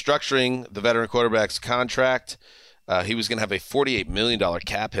restructuring the veteran quarterback's contract. He was going to have a $48 million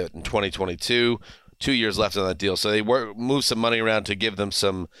cap hit in 2022, 2 years left on that deal. So they moved some money around to give them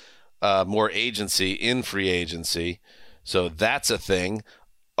some more agency in free agency. So that's a thing.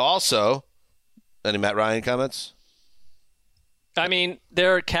 Also, any Matt Ryan comments? I mean,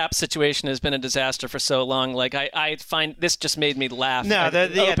 their cap situation has been a disaster for so long. I find this just made me laugh. No,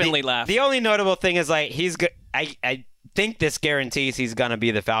 openly laugh. The only notable thing is he's good. I think this guarantees he's going to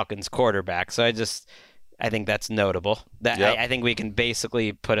be the Falcons quarterback. So I think that's notable. I think we can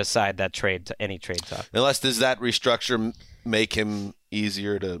basically put aside that any trade talk. Unless does that restructure make him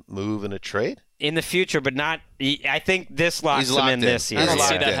easier to move in a trade? In the future, but not. I think this locks him in this year. I don't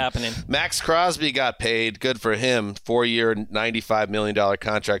see that happening. Max Crosby got paid. Good for him. 4-year, $95 million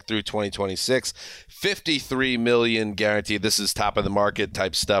contract through 2026. $53 million guaranteed. This is top of the market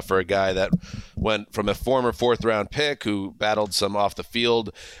type stuff for a guy that went from a former 4th-round pick who battled some off the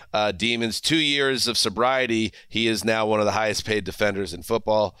field demons. 2 years of sobriety. He is now one of the highest paid defenders in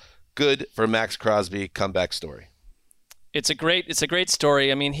football. Good for Max Crosby. Comeback story. It's a great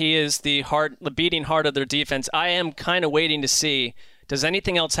story. I mean, he is the beating heart of their defense. I am kind of waiting to see, does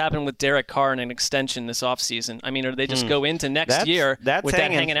anything else happen with Derek Carr in an extension this offseason? I mean, or do they just go into next year with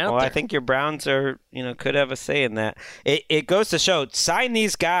that hanging out there? I think your Browns could have a say in that. It goes to show, sign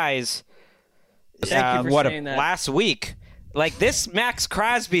these guys last week. Like, this Max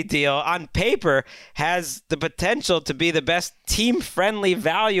Crosby deal on paper has the potential to be the best team-friendly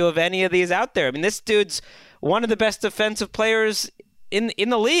value of any of these out there. I mean, this dude's one of the best defensive players in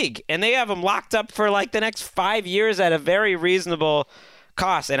the league, and they have him locked up for the next 5 years at a very reasonable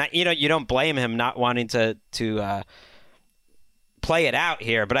cost. And you don't blame him not wanting to play it out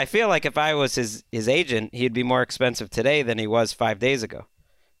here, but I feel like if I was his agent, he'd be more expensive today than he was 5 days ago.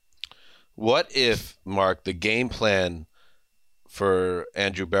 What if, Mark, the game plan for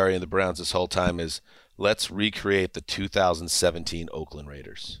Andrew Berry and the Browns this whole time is let's recreate the 2017 Oakland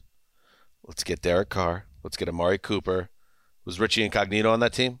Raiders? Let's get Derek Carr. Let's get Amari Cooper. Was Richie Incognito on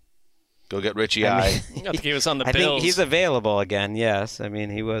that team? Go get Richie I think he was on the Bills. I think he's available again, yes. I mean,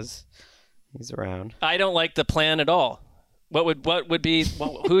 he's around. I don't like the plan at all. What would be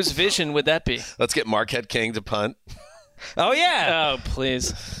whose vision would that be? Let's get Marquette King to punt. Oh, yeah. Oh,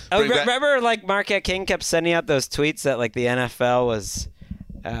 please. Remember, Marquette King kept sending out those tweets that, the NFL was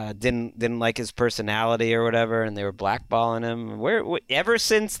didn't like his personality or whatever, and they were blackballing him. Ever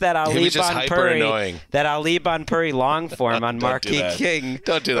since that Ali Bonpuri long form on Marquette King.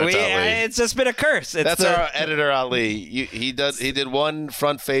 Don't do that to Ali. It's just been a curse. That's our editor, Ali. He did one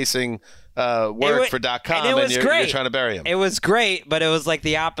front-facing work for .com, and you're trying to bury him. It was great, but it was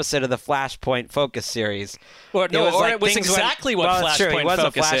the opposite of the Flashpoint Focus series. It was exactly what Flashpoint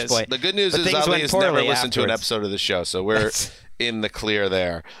Focus is. The good news is Ali has never listened to an episode of the show, so we're in the clear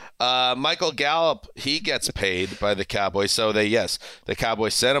there. Michael Gallup, he gets paid by the Cowboys. So the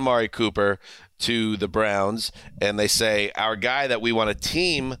Cowboys sent Amari Cooper to the Browns, and they say, our guy that we want to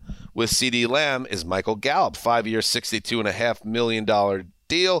team with CeeDee Lamb is Michael Gallup, 5 years, $62.5 million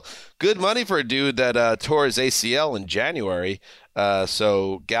deal. Good money for a dude that tore his ACL in January.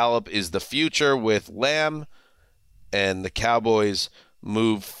 So Gallup is the future with Lamb, and the Cowboys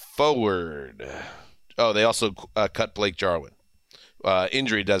move forward. Oh, they also cut Blake Jarwin.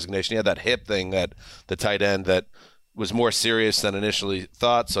 Injury designation. He had that hip thing, that the tight end that was more serious than initially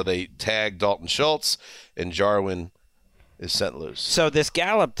thought, so they tagged Dalton Schultz, and Jarwin is sent loose. So this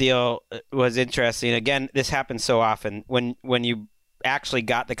Gallup deal was interesting. Again, this happens so often when you actually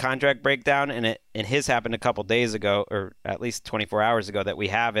got the contract breakdown, and his happened a couple days ago, or at least 24 hours ago that we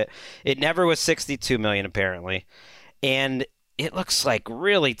have it. It never was $62 million apparently, and it looks like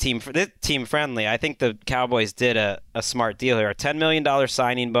really team friendly. I think the Cowboys did a smart deal here. A $10 million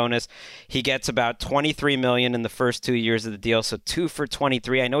signing bonus. He gets about $23 million in the first 2 years of the deal, so 2 for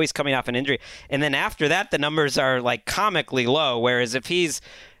 $23. I know he's coming off an injury, and then after that, the numbers are like comically low. Whereas if he's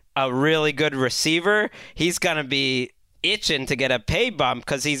a really good receiver, he's gonna be itching to get a pay bump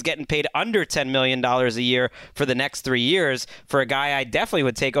because he's getting paid under $10 million a year for the next 3 years for a guy I definitely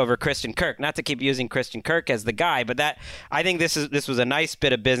would take over Christian Kirk. Not to keep using Christian Kirk as the guy, but I think this was a nice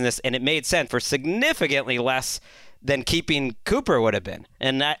bit of business, and it made sense for significantly less than keeping Cooper would have been.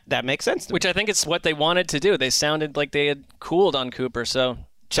 And that makes sense to me. Which I think it's what they wanted to do. They sounded like they had cooled on Cooper, so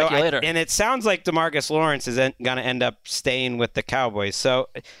check you later. And it sounds like DeMarcus Lawrence is going to end up staying with the Cowboys. So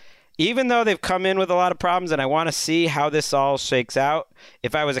even though they've come in with a lot of problems, and I want to see how this all shakes out,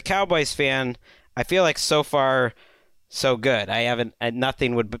 if I was a Cowboys fan, I feel like so far so good.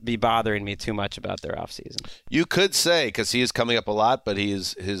 Nothing would be bothering me too much about their offseason. You could say, because he is coming up a lot, but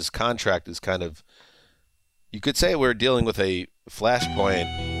his contract is kind of, you could say we're dealing with a Flashpoint,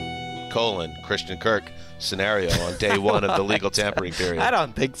 Christian Kirk scenario on day one of the legal tampering period. I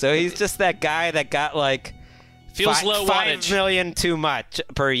don't think so. He's just that guy that got like feels low wattage. $5 million too much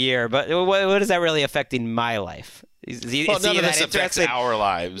per year, but what is that really affecting my life? None of this affects our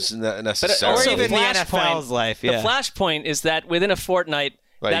lives necessarily. Or even the NFL's life. Yeah. The flashpoint is that within a fortnight,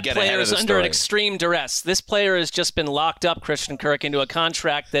 that player is under an extreme duress. This player has just been locked up, Christian Kirk, into a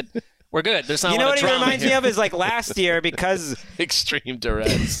contract that we're good. There's not a lot of drama. You know what he reminds me of is like last year because extreme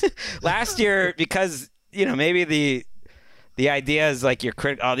duress. Last year because maybe the idea is like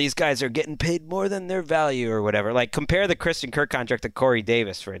these guys are getting paid more than their value or whatever. Like compare the Christian Kirk contract to Corey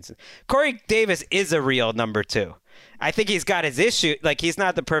Davis, for instance. Corey Davis is a real number 2. I think he's got his issue. Like he's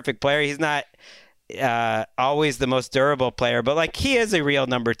not the perfect player. He's not always the most durable player, but like he is a real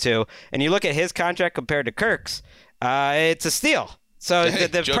number 2. And you look at his contract compared to Kirk's, it's a steal. So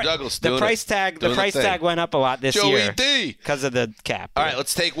the price tag went up a lot this year because of the cap. All right,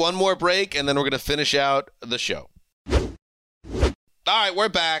 let's take one more break, and then we're going to finish out the show. All right, we're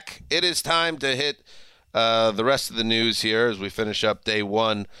back. It is time to hit the rest of the news here as we finish up day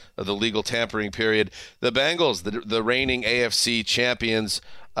one of the legal tampering period. The Bengals, the reigning AFC champions,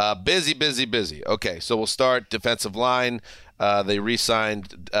 busy. Okay, so we'll start defensive line. They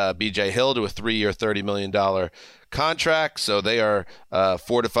re-signed B.J. Hill to a 3-year, $30 million contract, so they are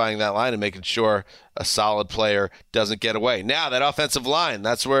fortifying that line and making sure a solid player doesn't get away. Now, that offensive line,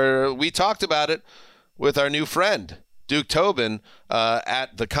 that's where we talked about it with our new friend, Duke Tobin,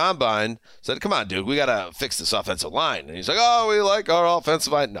 at the Combine, said, come on, Duke, we got to fix this offensive line. And he's like, oh, we like our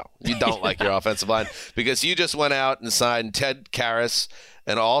offensive line. No, you don't like your offensive line because you just went out and signed Ted Karras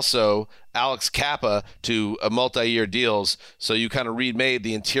and also Alex Kappa to multi-year deals. So you kind of remade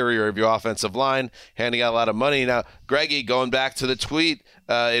the interior of your offensive line, handing out a lot of money. Now, Greggy, going back to the tweet,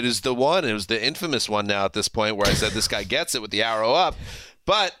 it was the infamous one now at this point where I said this guy gets it with the arrow up.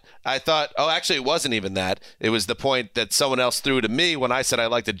 But I thought, actually, it wasn't even that. It was the point that someone else threw to me when I said I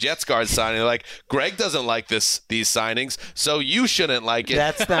like the Jets guard signing. They're like, Greg doesn't like these signings, so you shouldn't like it.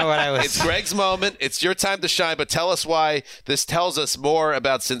 That's not what I was. It's Greg's moment. It's your time to shine. But tell us why this tells us more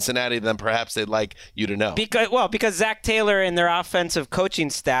about Cincinnati than perhaps they'd like you to know. Because Zach Taylor and their offensive coaching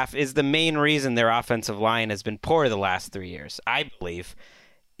staff is the main reason their offensive line has been poor the last 3 years. I believe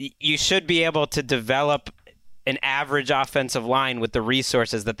you should be able to develop an average offensive line with the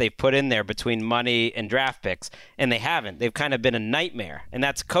resources that they've put in there between money and draft picks, and they haven't. They've kind of been a nightmare, and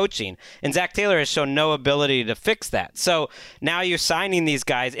that's coaching. And Zach Taylor has shown no ability to fix that. So now you're signing these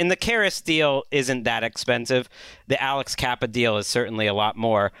guys, and the Karras deal isn't that expensive. The Alex Kappa deal is certainly a lot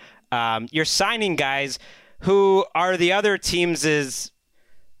more. You're signing guys who are the other teams'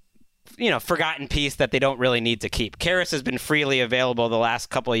 forgotten piece that they don't really need to keep. Karras has been freely available the last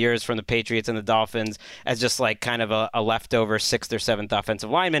couple of years from the Patriots and the Dolphins as just like kind of a leftover 6th or 7th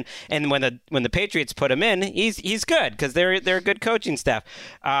offensive lineman. And when the Patriots put him in, he's good because they're a good coaching staff.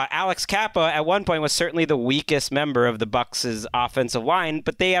 Alex Kappa at one point was certainly the weakest member of the Bucs' offensive line,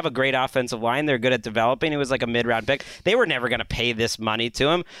 but they have a great offensive line. They're good at developing. It was like a mid-round pick. They were never going to pay this money to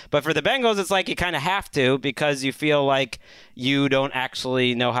him. But for the Bengals, it's like you kind of have to because you feel like you don't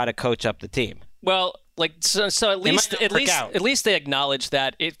actually know how to coach up the team. Well, so at least they acknowledge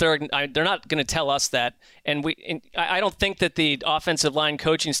that they're not going to tell us that, and I don't think that the offensive line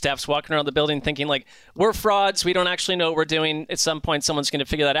coaching staff's walking around the building thinking like we're frauds. We don't actually know what we're doing. At some point, someone's going to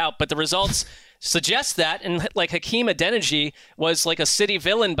figure that out. But the results suggests that, and like Hakeem Adeniji was like a city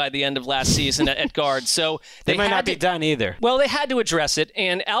villain by the end of last season at guard. So they might not be done either. Well, they had to address it.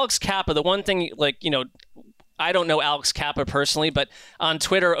 And Alex Kappa, the one thing, I don't know Alex Kappa personally, but on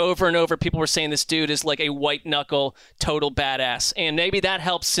Twitter over and over, people were saying this dude is like a white knuckle, total badass. And maybe that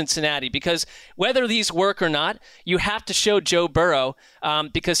helps Cincinnati, because whether these work or not, you have to show Joe Burrow,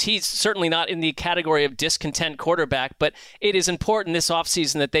 because he's certainly not in the category of discontent quarterback, but it is important this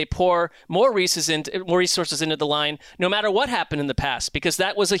offseason that they pour more resources into the line, no matter what happened in the past, because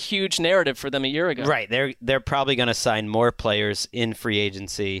that was a huge narrative for them a year ago. Right. They're probably going to sign more players in free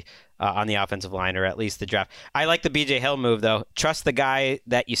agency on the offensive line, or at least the draft. I like the B.J. Hill move, though. Trust the guy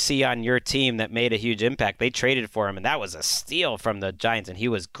that you see on your team that made a huge impact. They traded for him, and that was a steal from the Giants, and he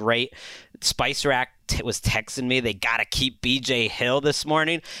was great. Spice Rack was texting me, they got to keep B.J. Hill this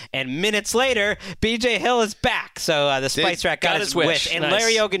morning, and minutes later, B.J. Hill is back. So the Spice Rack got his wish. And nice.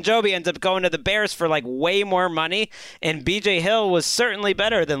 Larry Ogunjobi ends up going to the Bears for like way more money, and B.J. Hill was certainly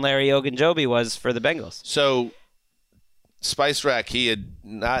better than Larry Ogunjobi was for the Bengals. So Spice Rack, he had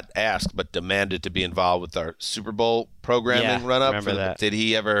not asked but demanded to be involved with our Super Bowl programming run-up. Remember that. Did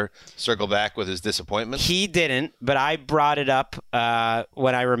he ever circle back with his disappointment? He didn't, but I brought it up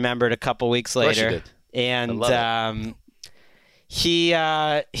when I remembered a couple weeks later. Of course you did. And he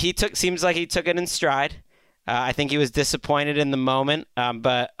seems like he took it in stride. I think he was disappointed in the moment,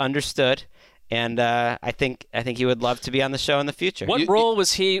 but understood. And I think he would love to be on the show in the future. What role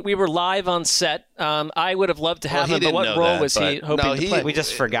was he? We were live on set. I would have loved to have him, but what role was he hoping to play? We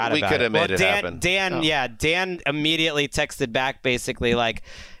just forgot about it. We could have made it happen. Dan immediately texted back basically like,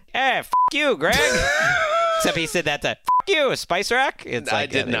 hey, f*** you, Greg. Except he said that to f*** you, Spice Rack. I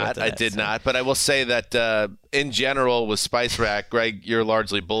did not. But I will say that in general with Spice Rack, Greg, you're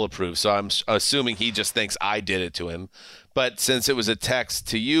largely bulletproof. So I'm assuming he just thinks I did it to him. But since it was a text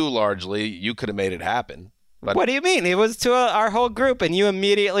to you largely, you could have made it happen. But what do you mean? It was to our whole group, and you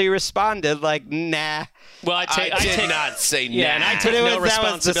immediately responded like, nah. Well, I did not say nah. Yeah, and I take no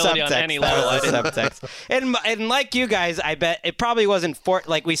responsibility on any level. Subtext. And like you guys, I bet it probably wasn't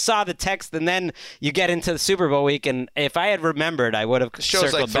like we saw the text, and then you get into the Super Bowl week, and if I had remembered, I would have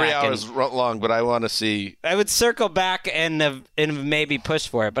circled like 3 hours long, but I want to see. I would circle back and maybe push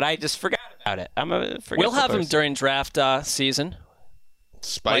for it, but I just forgot about it. We'll have him during draft season.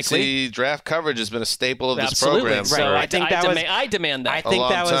 Spicy draft coverage has been a staple of this program. So I demand that. I think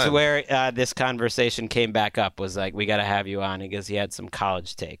that was where this conversation came back up, was like, we got to have you on because he had some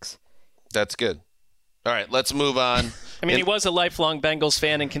college takes. That's good. All right, let's move on. I mean, he was a lifelong Bengals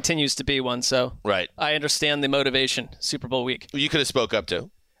fan and continues to be one, so right. I understand the motivation, Super Bowl week. You could have spoke up too.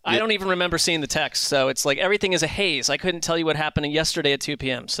 I don't even remember seeing the text, so it's like everything is a haze. I couldn't tell you what happened yesterday at 2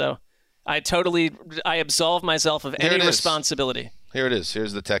 p.m., so I absolve myself of any responsibility. Here it is.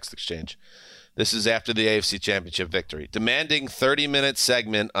 Here's the text exchange. This is after the AFC Championship victory. Demanding 30-minute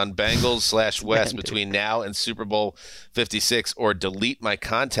segment on Bengals/West between now and Super Bowl 56 or delete my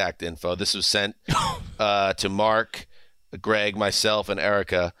contact info. This was sent to Mark, Greg, myself, and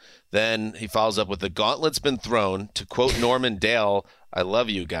Erica. Then he follows up with, the gauntlet's been thrown. To quote Norman Dale, I love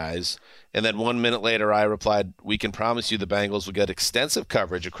you guys. And then 1 minute later, I replied, we can promise you the Bengals will get extensive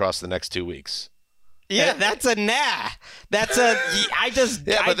coverage across the next 2 weeks. Yeah, that's a nah. That's a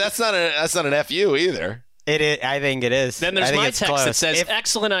but that's not an FU either. It is. I think it is. Then there's my text that says,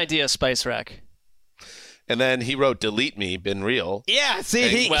 excellent idea, Spice Rack. And then he wrote, delete me, been real. Yeah, see,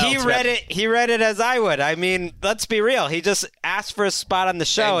 he read it. He read it as I would. I mean, let's be real. He just asked for a spot on the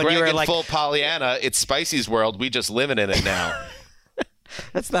show, and Greg, you were like, full Pollyanna. It's Spicy's world. We just living in it now.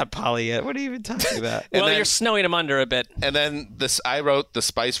 That's not Pollyanna. What are you even talking about? Well, you're snowing him under a bit. And then I wrote, the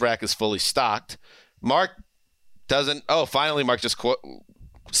Spice Rack is fully stocked. Mark doesn't. Oh, finally, Mark just quote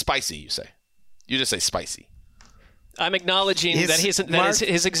spicy. You say, you just say spicy. I'm acknowledging that his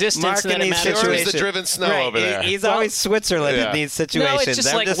existence. Mark in these situations. The driven snow over there. He's always Switzerland in these situations. No, it's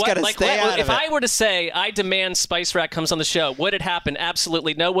just I'm just gonna stay out of it. If I were to say I demand Spice Rack comes on the show, would it happen?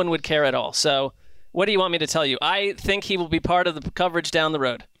 Absolutely, no one would care at all. So, what do you want me to tell you? I think he will be part of the coverage down the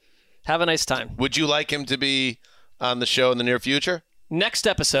road. Have a nice time. Would you like him to be on the show in the near future? Next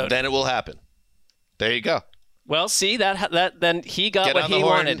episode. Then it will happen. There you go. Well, see, that then he got what he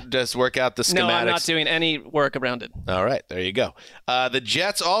wanted. Just work out the schematics. No, I'm not doing any work around it. All right, there you go. The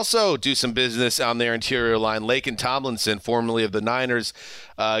Jets also do some business on their interior line. Laken Tomlinson, formerly of the Niners,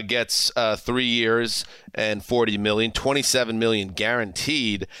 gets 3 years and $40 million, $27 million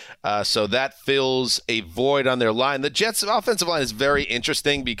guaranteed. So that fills a void on their line. The Jets' offensive line is very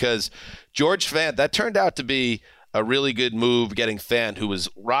interesting because George Fant, that turned out to be a really good move getting Fant, who was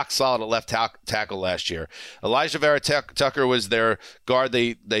rock solid at left tackle last year. Elijah Vera Tucker was their guard.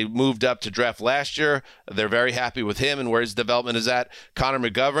 They moved up to draft last year. They're very happy with him and where his development is at. Connor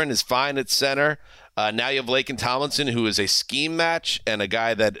McGovern is fine at center. Now you have Laken Tomlinson, who is a scheme match and a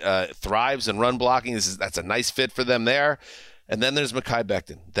guy that thrives in run blocking. That's a nice fit for them there. And then there's Mekhi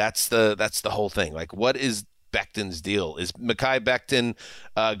Becton. That's the whole thing. Like, what is Becton's deal? Is Mekhi Becton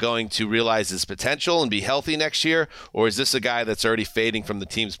going to realize his potential and be healthy next year, or is this a guy that's already fading from the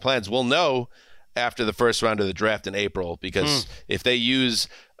team's plans? We'll know after the first round of the draft in April, because if they use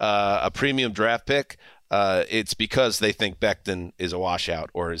a premium draft pick, it's because they think Becton is a washout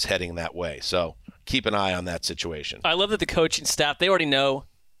or is heading that way. So keep an eye on that situation. I love that the coaching staff, they already know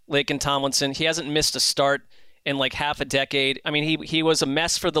Laken Tomlinson. He hasn't missed a start in like half a decade. I mean, he was a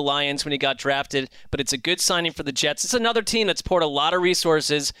mess for the Lions when he got drafted, but it's a good signing for the Jets. It's another team that's poured a lot of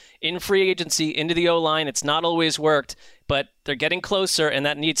resources in free agency into the O-line. It's not always worked, but they're getting closer, and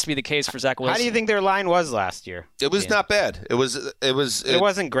that needs to be the case for Zach Wilson. How do you think their line was last year? It was not bad. It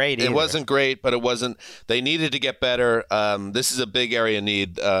wasn't great either. It wasn't great, but it wasn't. They needed to get better. This is a big area of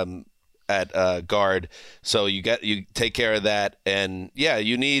need at guard, so you take care of that, and yeah,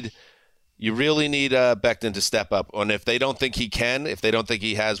 you really need Becton to step up. And if they don't think he can, if they don't think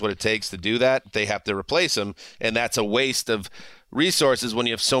he has what it takes to do that, they have to replace him. And that's a waste of resources when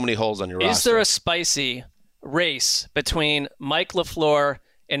you have so many holes on your roster. Is there a spicy race between Mike LaFleur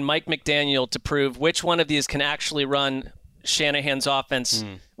and Mike McDaniel to prove which one of these can actually run Shanahan's offense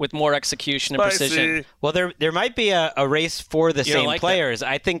with more execution and precision? Well, there might be a race for the same players.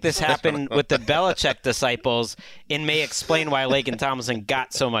 I think this happened with the Belichick disciples and may explain why Laken Tomlinson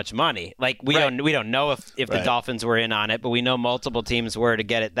got so much money. Like we don't know if the Dolphins were in on it, but we know multiple teams were to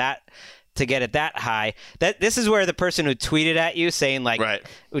get it that high. This is where the person who tweeted at you saying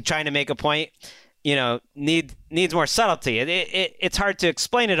trying to make a point, needs more subtlety. It's hard to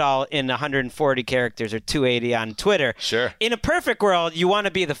explain it all in 140 characters or 280 on Twitter. Sure. In a perfect world, you want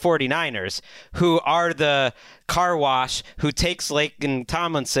to be the 49ers, who are the car wash, who takes Laken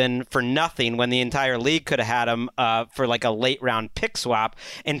Tomlinson for nothing when the entire league could have had him for like a late round pick swap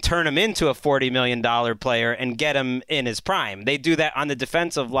and turn him into a $40 million player and get him in his prime. They do that on the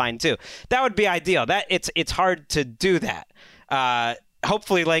defensive line too. That would be ideal. It's hard to do that.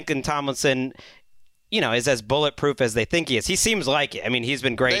 Hopefully Laken Tomlinson is as bulletproof as they think he is. He seems like it. I mean, he's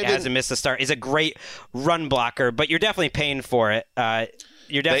been great. Hasn't missed a start. He's a great run blocker, but you're definitely paying for it.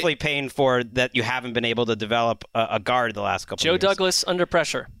 You're definitely paying for that you haven't been able to develop a guard the last couple of years. Joe Douglas under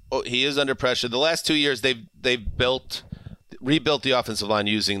pressure. Oh, he is under pressure. The last 2 years, they've rebuilt the offensive line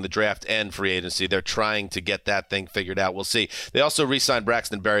using the draft and free agency. They're trying to get that thing figured out. We'll see. They also re-signed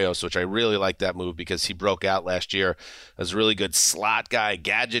Braxton Berrios, which I really like that move because he broke out last year as a really good slot guy,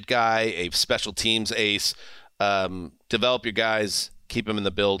 gadget guy, a special teams ace. Develop your guys, keep them in the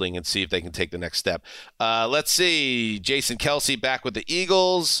building, and see if they can take the next step. Let's see. Jason Kelce back with the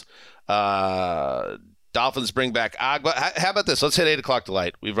Eagles. Dolphins bring back Agba. How about this? Let's hit 8 o'clock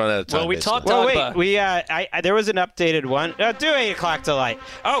delight. We've run out of time. Well, we talked Agba. Wait. There was an updated one. Do 8 o'clock delight.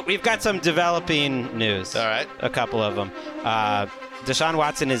 Oh, we've got some developing news. All right. A couple of them. Deshaun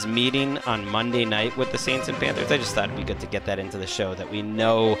Watson is meeting on Monday night with the Saints and Panthers. I just thought it'd be good to get that into the show, that we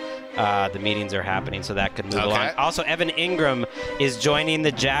know the meetings are happening, so that could move along. Also, Evan Ingram is joining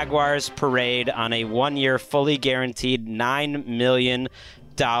the Jaguars parade on a 1-year, fully guaranteed $9 million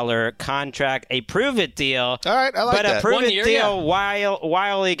contract, a prove-it deal. All right, I like that. But a prove-it deal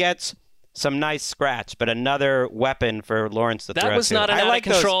while he gets some nice scratch, but another weapon for Lawrence to throw to. That was not an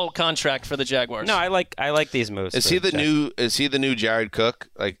out-of-control contract for the Jaguars. No, I like these moves. Is he the new Jared Cook,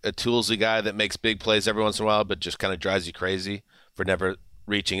 like a toolsy guy that makes big plays every once in a while, but just kind of drives you crazy for never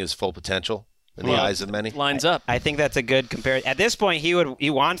reaching his full potential in the eyes of many? Lines up. I think that's a good comparison. At this point, he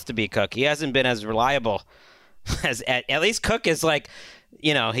wants to be Cook. He hasn't been as reliable as at least Cook is like.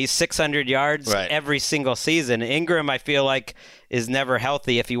 He's 600 yards every single season. Ingram, I feel like, is never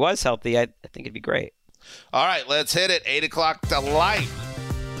healthy. If he was healthy, I think it'd be great. All right, let's hit it. 8 o'clock delight.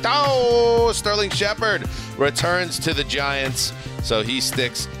 Oh, Sterling Shepard returns to the Giants, so he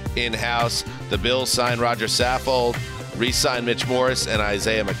sticks in-house. The Bills sign Roger Saffold, re-sign Mitch Morse and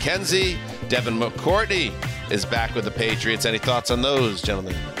Isaiah McKenzie. Devin McCourtney is back with the Patriots. Any thoughts on those,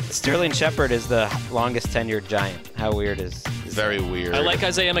 gentlemen? Sterling Shepard is the longest tenured Giant. How weird is Very weird. I like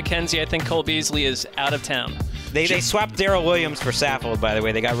Isaiah McKenzie. I think Cole Beasley is out of town. They swapped Darrell Williams for Saffold, by the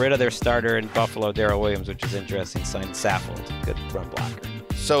way. They got rid of their starter in Buffalo, Darrell Williams, which is interesting. Signed Saffold. Good run blocker.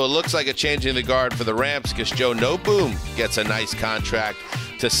 So it looks like a change in the guard for the Rams because Joe Noteboom gets a nice contract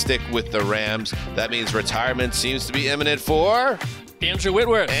to stick with the Rams. That means retirement seems to be imminent for Andrew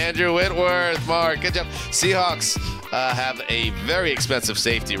Whitworth. Andrew Whitworth, Mark. Good job. Seahawks have a very expensive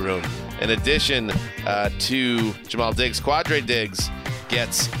safety room. In addition to Jamal Diggs, Quadre Diggs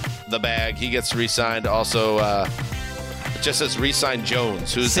gets the bag. He gets re-signed. Also, it just says re-signed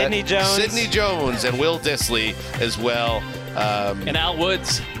Jones. Who's Sidney that? Jones. Sidney Jones and Will Dissly as well. And Al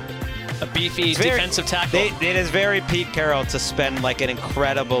Woods, a beefy defensive tackle. It is very Pete Carroll to spend like an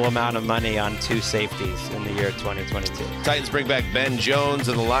incredible amount of money on 2 safeties in the year 2022. Titans bring back Ben Jones,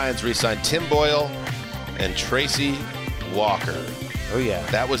 and the Lions re-sign Tim Boyle and Tracy Walker. Oh, yeah.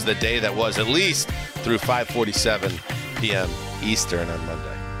 That was the day that was, at least through 5:47 p.m. Eastern on Monday.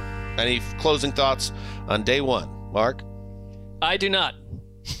 Any closing thoughts on day one, Mark? I do not.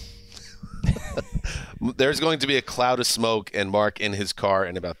 There's going to be a cloud of smoke and Mark in his car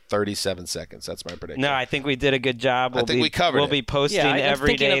in about 37 seconds. That's my prediction. No, I think we did a good job. I think we covered We'll it. be posting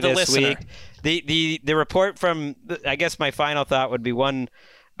every day this week. The report from, I guess my final thought would be one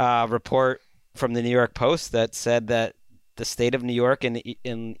report from the New York Post that said that the state of New York and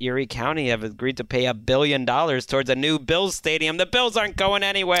in Erie County have agreed to pay $1 billion towards a new Bills stadium. The Bills aren't going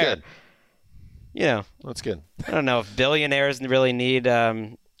anywhere. Good. You know, That's good. I don't know if billionaires really need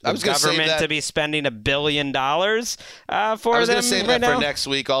the government to be spending $1 billion for them. I was going to save that now. for next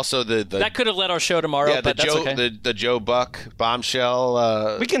week. Also, that could have led our show tomorrow, but that's okay. The Joe Buck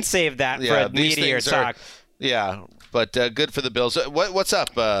bombshell. We can save that for a meteor talk. But good for the Bills. What's up?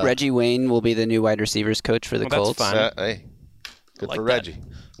 Reggie Wayne will be the new wide receivers coach for the Colts. That's fun. Hey, good for Reggie,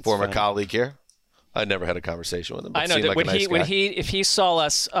 former colleague here. I never had a conversation with him. I know that if he saw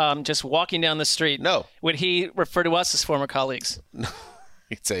us just walking down the street, would he refer to us as former colleagues?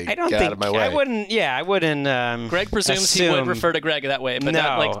 He'd say, "Get out of my way." I wouldn't. Greg presumes he would refer to Greg that way, but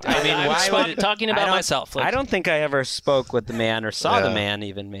I'm talking about myself. I don't think I ever spoke with the man or saw the man,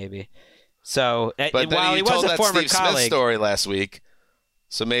 even maybe. So, but while he was a former Steve colleague, Smith story last week.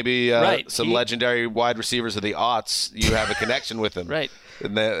 So maybe some legendary wide receivers of the aughts, you have a connection with him. Right.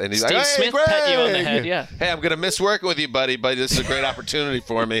 And he's Steve like, hey, Smith Greg! pat you on the head, yeah. Hey, I'm going to miss working with you, buddy, but this is a great opportunity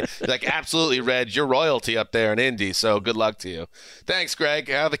for me. He's like, absolutely, Reg. You're royalty up there in Indy, so good luck to you. Thanks, Greg.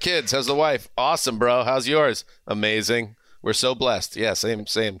 How are the kids? How's the wife? Awesome, bro. How's yours? Amazing. We're so blessed. Yeah, same.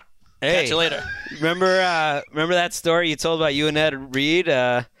 Hey, catch you later. Remember that story you told about you and Ed Reed,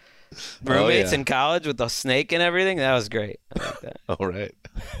 roommates in college with the snake and everything? That was great. I like that. All right.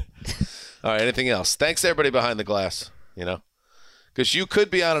 All right, anything else? Thanks to everybody behind the glass, because you could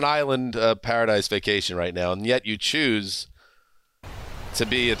be on an island paradise vacation right now, and yet you choose to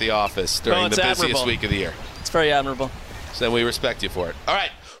be at the office during the busiest week of the year. It's very admirable. So we respect you for it. All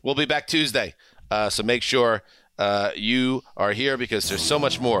right, we'll be back Tuesday, so make sure you are here because there's so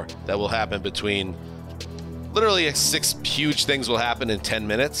much more that will happen between literally 6 huge things will happen in 10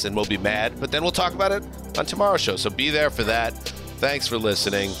 minutes, and we'll be mad, but then we'll talk about it on tomorrow's show, so be there for that. Thanks for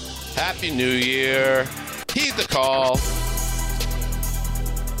listening. Happy New Year. Heed the call.